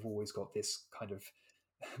 and then they've always got this kind of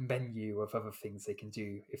menu of other things they can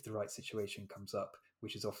do if the right situation comes up,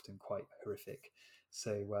 which is often quite horrific.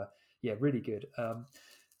 So really good.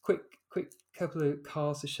 Quick couple of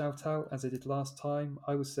cars to shout out, as I did last time.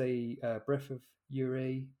 I would say Breath of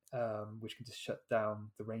Yurei, which can just shut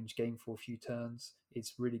down the range game for a few turns.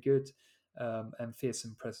 It's really good. And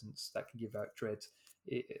Fearsome Presence that can give out dread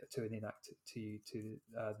to an inactive to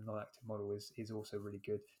the non-active model is also really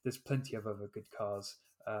good. There's plenty of other good cars,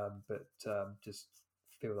 but just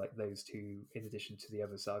feel like those two, in addition to the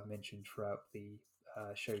others that I've mentioned throughout the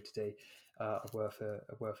show today, are worth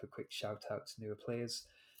a quick shout out to newer players.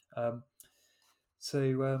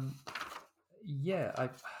 So yeah,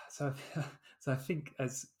 so so I think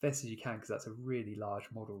as best as you can, because that's a really large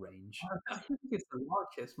model range. I think it's the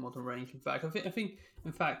largest model range. In fact, I think,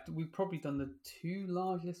 in fact, we've probably done the two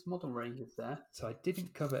largest model ranges there. So I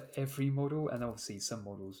didn't cover every model, and obviously some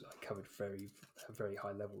models I covered very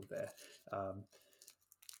high level there.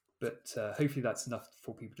 But hopefully that's enough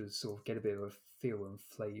for people to sort of get a bit of a feel and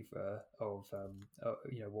flavour of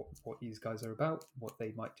what these guys are about, what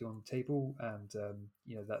they might do on the table, and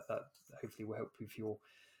that hopefully will help with your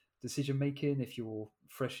decision making if you're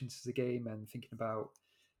fresh into the game and thinking about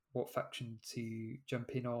what faction to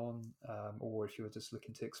jump in on, or if you're just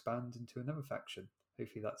looking to expand into another faction.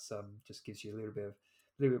 Hopefully that's just gives you a little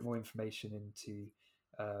bit more information into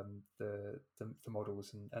the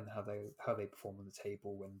models and how they perform on the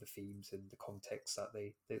table and the themes and the context that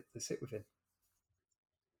they sit within.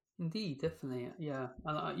 Indeed, definitely, yeah.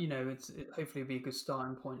 And hopefully it'll be a good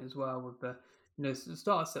starting point as well. With the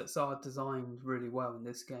starter sets are designed really well in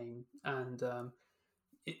this game, and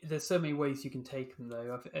there's so many ways you can take them.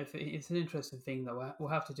 Though, if it's an interesting thing that we'll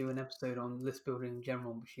have to do an episode on list building in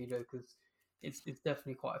general on Bushido, because it's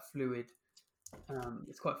definitely quite a fluid.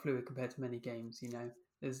 It's quite fluid compared to many games.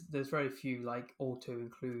 There's very few like auto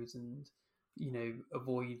includes and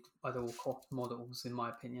avoid at all cost models, in my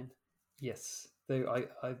opinion. Yes, though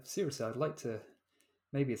I seriously I'd like to,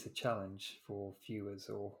 maybe it's a challenge for viewers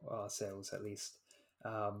or ourselves at least,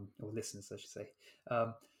 or listeners I should say.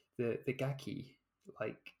 The Gaki,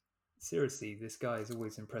 like seriously, this guy has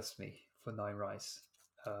always impressed me for 9 Rice.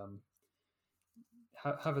 Um,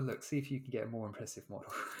 have a look, see if you can get a more impressive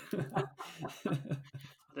model. I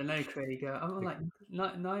don't know, Craig. I'm like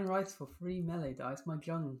 9 rice for 3 melee dice. My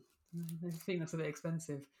Jung, I think that's a bit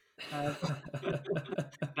expensive. Uh,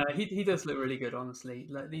 he does look really good, honestly.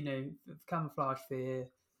 Like camouflage fear,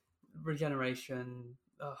 regeneration.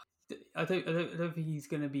 I don't think he's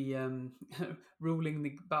going to be ruling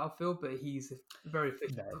the battlefield, but he's a very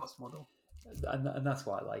efficient No, cost model. and that's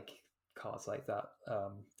why I like cards like that.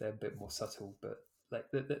 They're a bit more subtle, but like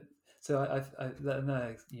so then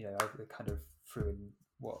I kind of threw in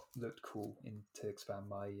what looked cool in to expand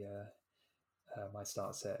my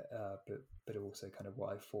start set, but also kind of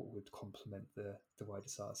what I thought would complement the wider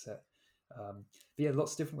start set. But yeah,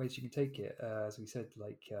 lots of different ways you can take it. As we said,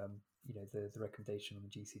 like the recommendation on the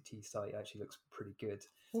GCT site actually looks pretty good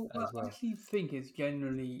Well, as I well. actually think I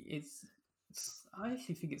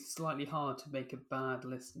actually think it's slightly hard to make a bad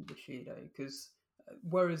list in Bushido because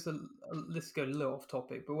whereas let's go a little off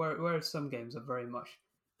topic, but whereas some games are very much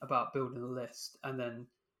about building a list and then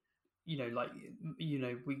like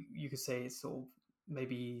you could say it's sort of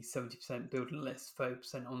maybe 70% building a list,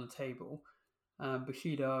 30% on the table.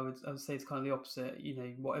 Bushido, I would say it's kind of the opposite.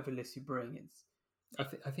 Whatever list you bring, I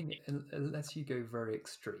think unless you go very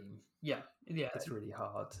extreme, yeah, yeah, it's really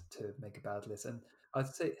hard to make a bad list. And I'd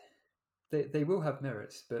say they will have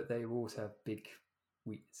merits, but they will also have big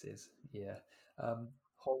weaknesses. Yeah. Um,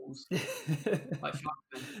 holes like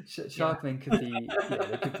Sharkman. Yeah. Sharkmen could be, yeah,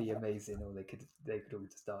 they could be amazing, or they could all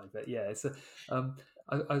just die. But yeah,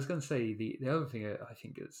 I was going to say the other thing I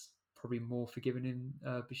think is probably more forgiven in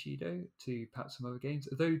Bushido to perhaps some other games.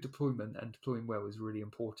 Although deployment and deploying well is really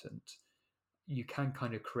important, you can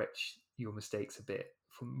kind of correct your mistakes a bit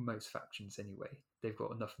for most factions anyway. They've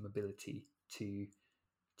got enough mobility to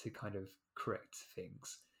kind of correct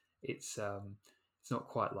things. It's not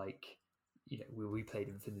quite like we played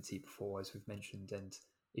Infinity before, as we've mentioned, and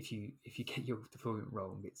if you get your deployment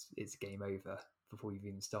wrong, it's game over before you've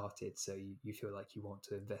even started. So you feel like you want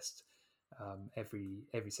to invest every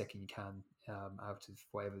second you can out of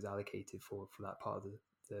whatever's allocated for that part of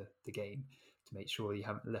the game to make sure you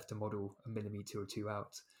haven't left a model a millimeter or two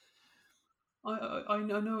out. I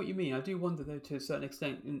know what you mean. I do wonder though, to a certain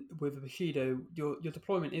extent, with Bushido, your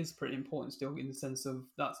deployment is pretty important still, in the sense of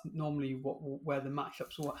that's normally where the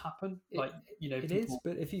matchups will happen. It Like it is, people.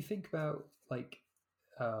 but if you think about like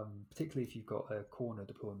particularly if you've got a corner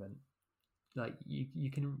deployment, like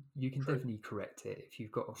you can True. definitely correct it if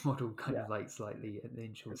you've got a model kind Yeah. of like slightly an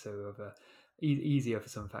inch or so of easier for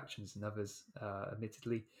some factions than others,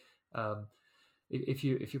 admittedly. Um, if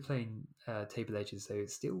you're playing table edges, though,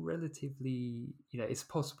 it's still relatively, it's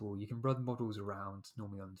possible you can run models around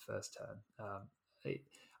normally on the first turn.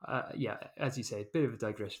 Yeah, as you say, a bit of a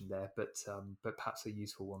digression there, but perhaps a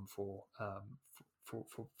useful one for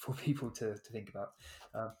people to think about.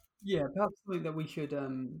 Um, Yeah, perhaps something that we should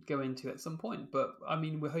go into at some point. But I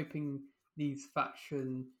mean, we're hoping these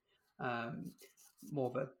faction, um, more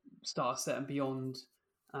of a star set and beyond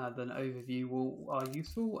than overview, are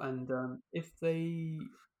useful. And if they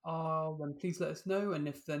are, then please let us know. And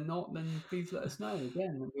if they're not, then please let us know.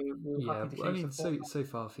 Again, we're Yeah, happy to well, I change the mean, format. so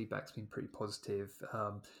far feedback's been pretty positive.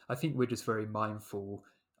 I think we're just very mindful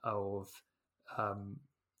of um,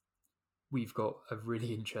 we've got a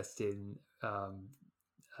really interesting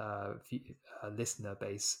listener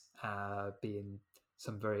base, being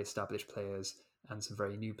some very established players and some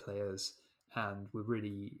very new players, and we're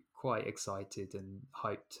really quite excited and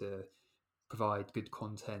hyped to provide good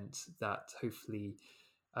content that hopefully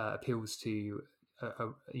appeals to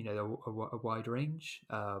a wide range,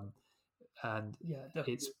 and Yeah,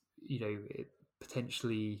 it's definitely. it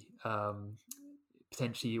potentially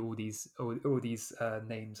potentially all these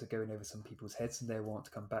names are going over some people's heads, and they want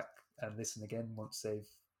to come back and listen again once they've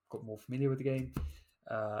got more familiar with the game,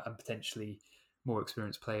 and potentially more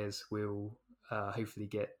experienced players will hopefully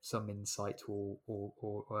get some insight or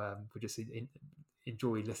will just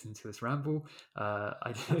enjoy listening to us ramble.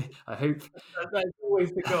 I I hope That's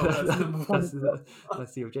always the goal. That's number one.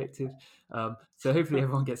 that's the objective. So hopefully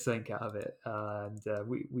everyone gets something out of it, and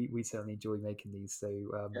we certainly enjoy making these.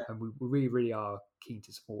 So Yeah, and we really are keen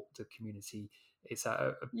to support the community. It's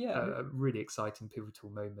yeah, a really exciting, pivotal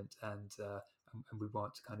moment, and we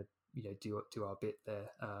want to kind of do our bit there,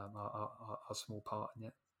 our small part in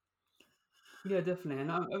it. yeah, definitely.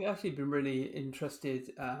 And I've actually been really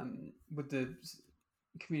interested with the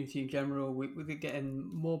community in general. We're getting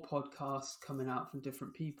more podcasts coming out from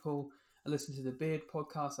different people. I listened to the Beard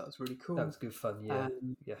podcast. That was really That cool. was good fun. Yeah,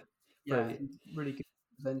 And yeah, yeah, very, he's a really good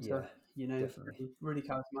presenter. yeah, You know, definitely. really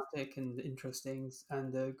charismatic and interesting,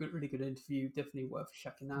 and a really good interview. Definitely worth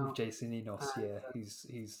checking With out. Jason Enos, And yeah,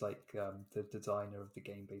 he's like the designer of the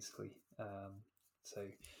game basically. So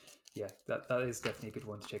yeah, that is definitely a good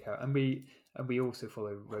one to check out. And we also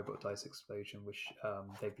follow Robot Dice Explosion, which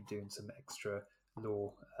they've been doing some extra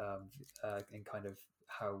lore in kind of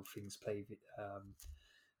how things play.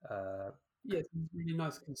 Uh, yeah, some really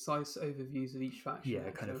nice, concise overviews of each faction, yeah,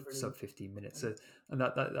 kind which of are really. sub 15 minutes. So, and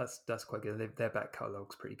that's quite good. Their back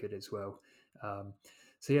catalog's pretty good as well. Um,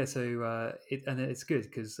 so yeah, it's good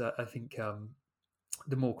because I think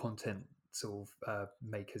the more content sort of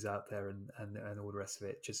makers out there and all the rest of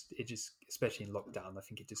it, just especially in lockdown, I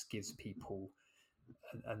think it just gives people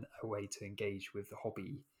a way to engage with the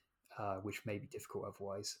hobby, which may be difficult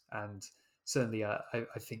otherwise. And certainly, I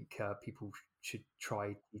think people should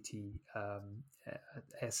try TT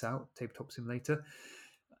S out Tabletop Simulator.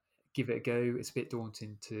 Give it a go. It's a bit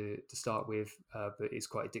daunting to start with, but it's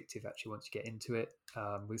quite addictive actually once you get into it.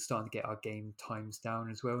 We're starting to get our game times down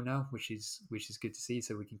as well now, which is good to see.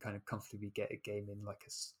 So we can kind of comfortably get a game in like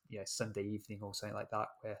a Sunday evening or something like that,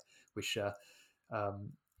 which um,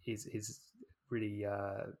 is really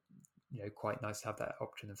quite nice to have that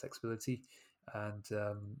option and flexibility. And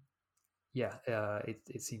yeah,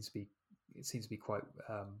 it seems to be quite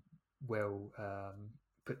well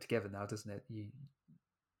put together now, doesn't it?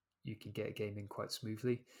 You can get a game in quite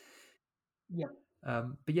smoothly. Yeah,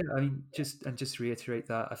 But yeah, I mean, just to reiterate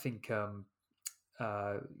that, I think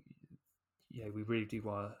uh, we really do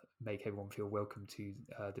want to make everyone feel welcome to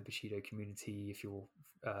the Bushido community. If you're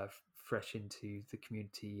uh, fresh into the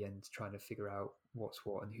community and trying to figure out what's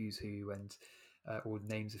what and who's who and all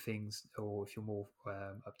the names of things, or if you're more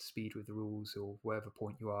up to speed with the rules or wherever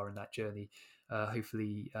point you are in that journey,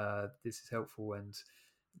 hopefully this is helpful. And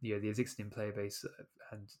the existing player base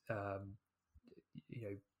and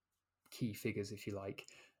key figures, if you like,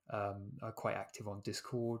 are quite active on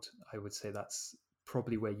Discord. I would say that's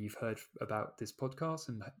probably where you've heard about this podcast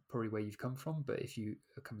and probably where you've come from. But if you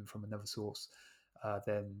are coming from another source,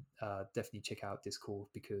 then definitely check out Discord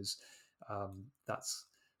because that's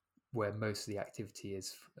where most of the activity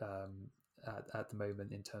is at the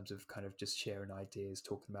moment in terms of kind of just sharing ideas,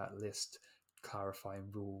 talking about a list, clarifying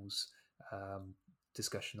rules,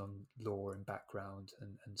 discussion on lore and background,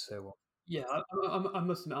 and so on. yeah. I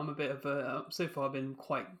must admit, I'm a bit of a. So far, I've been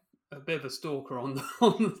quite a bit of a stalker on the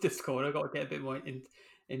on the Discord. I've got to get a bit more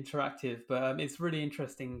interactive, but it's really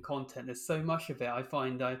interesting content. There's so much of it. I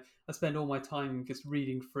find I spend all my time just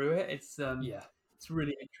reading through it. Yeah, It's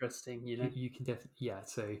really interesting, you know. you can definitely, yeah.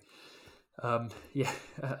 So yeah,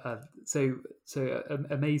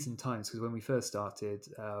 amazing times because when we first started,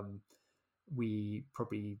 we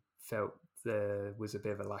probably felt there was a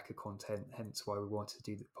bit of a lack of content, hence why we wanted to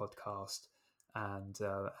do the podcast. And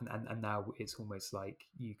now it's almost like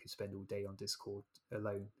you could spend all day on Discord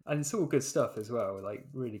alone, and it's all good stuff as well. Like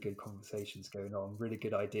really good conversations going on, really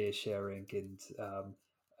good idea sharing,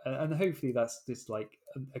 and hopefully that's just like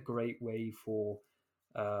a great way for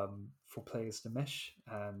players to mesh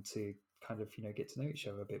and to kind of get to know each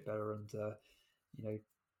other a bit better and you know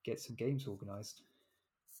get some games organized.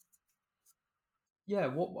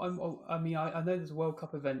 Yeah, I mean, I know there's a World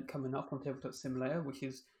Cup event coming up on Tabletop Simulator, which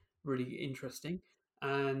is really interesting,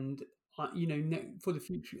 and for the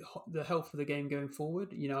future, the health of the game going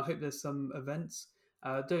forward. I hope there's some events.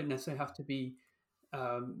 Don't necessarily have to be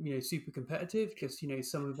super competitive. Just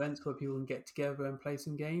some events where people can get together and play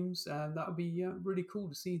some games. That would be really cool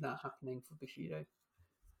to see that happening for Bushido.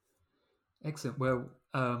 Excellent. Well,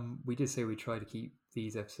 we did say we try to keep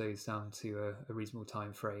these episodes down to a reasonable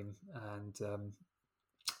time frame, and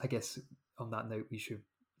I guess on that note, we should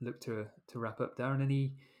look to wrap up. Darren,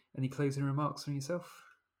 any closing remarks from yourself?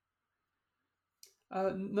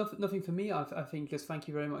 Nothing for me. I think just thank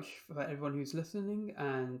you very much for everyone who's listening,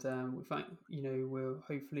 and we'll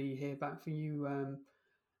hopefully hear back from you.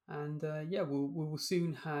 And yeah, we will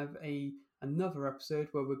soon have another episode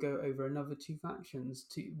where we'll go over another two factions,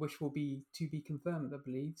 which will be to be confirmed, I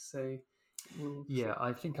believe. So yeah,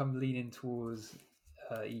 I think I'm leaning towards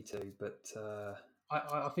Ito, but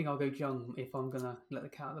I think I'll go Jung if I'm gonna let the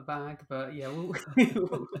cat out of the bag. But yeah, we can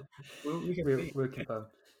see. we'll confirm.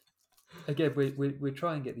 Again, we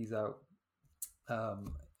try and get these out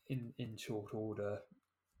in short order.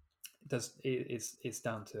 It's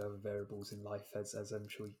down to other variables in life, as I'm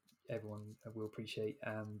sure everyone will appreciate,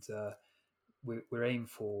 and we're aiming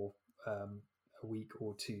for a week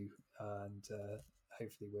or two, and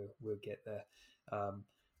hopefully we'll get there.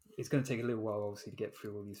 It's going to take a little while, obviously, to get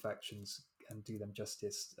through all these factions and do them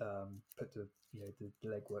justice. Put the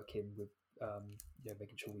legwork in with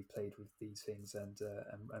making sure we played with these things and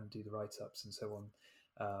do the write ups and so on.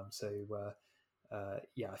 I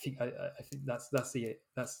think that's the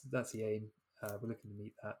aim. We're looking to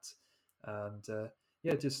meet that, and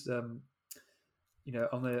just on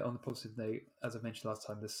the positive note, as I mentioned last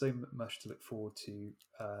time, there's so much to look forward to,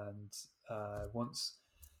 and once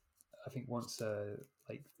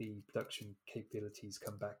like the production capabilities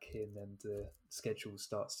come back in and the schedule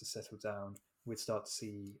starts to settle down, we'd start to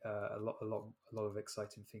see a lot of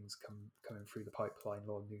exciting things coming through the pipeline,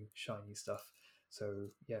 a lot of new shiny stuff. So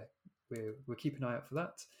yeah, we're keeping an eye out for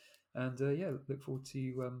that, and look forward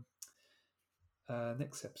to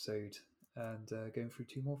next episode and going through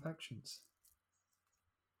two more factions.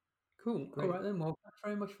 Cool. Great. All right then. Well, thanks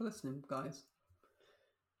very much for listening, guys.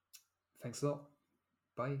 Thanks a lot.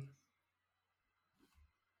 Bye.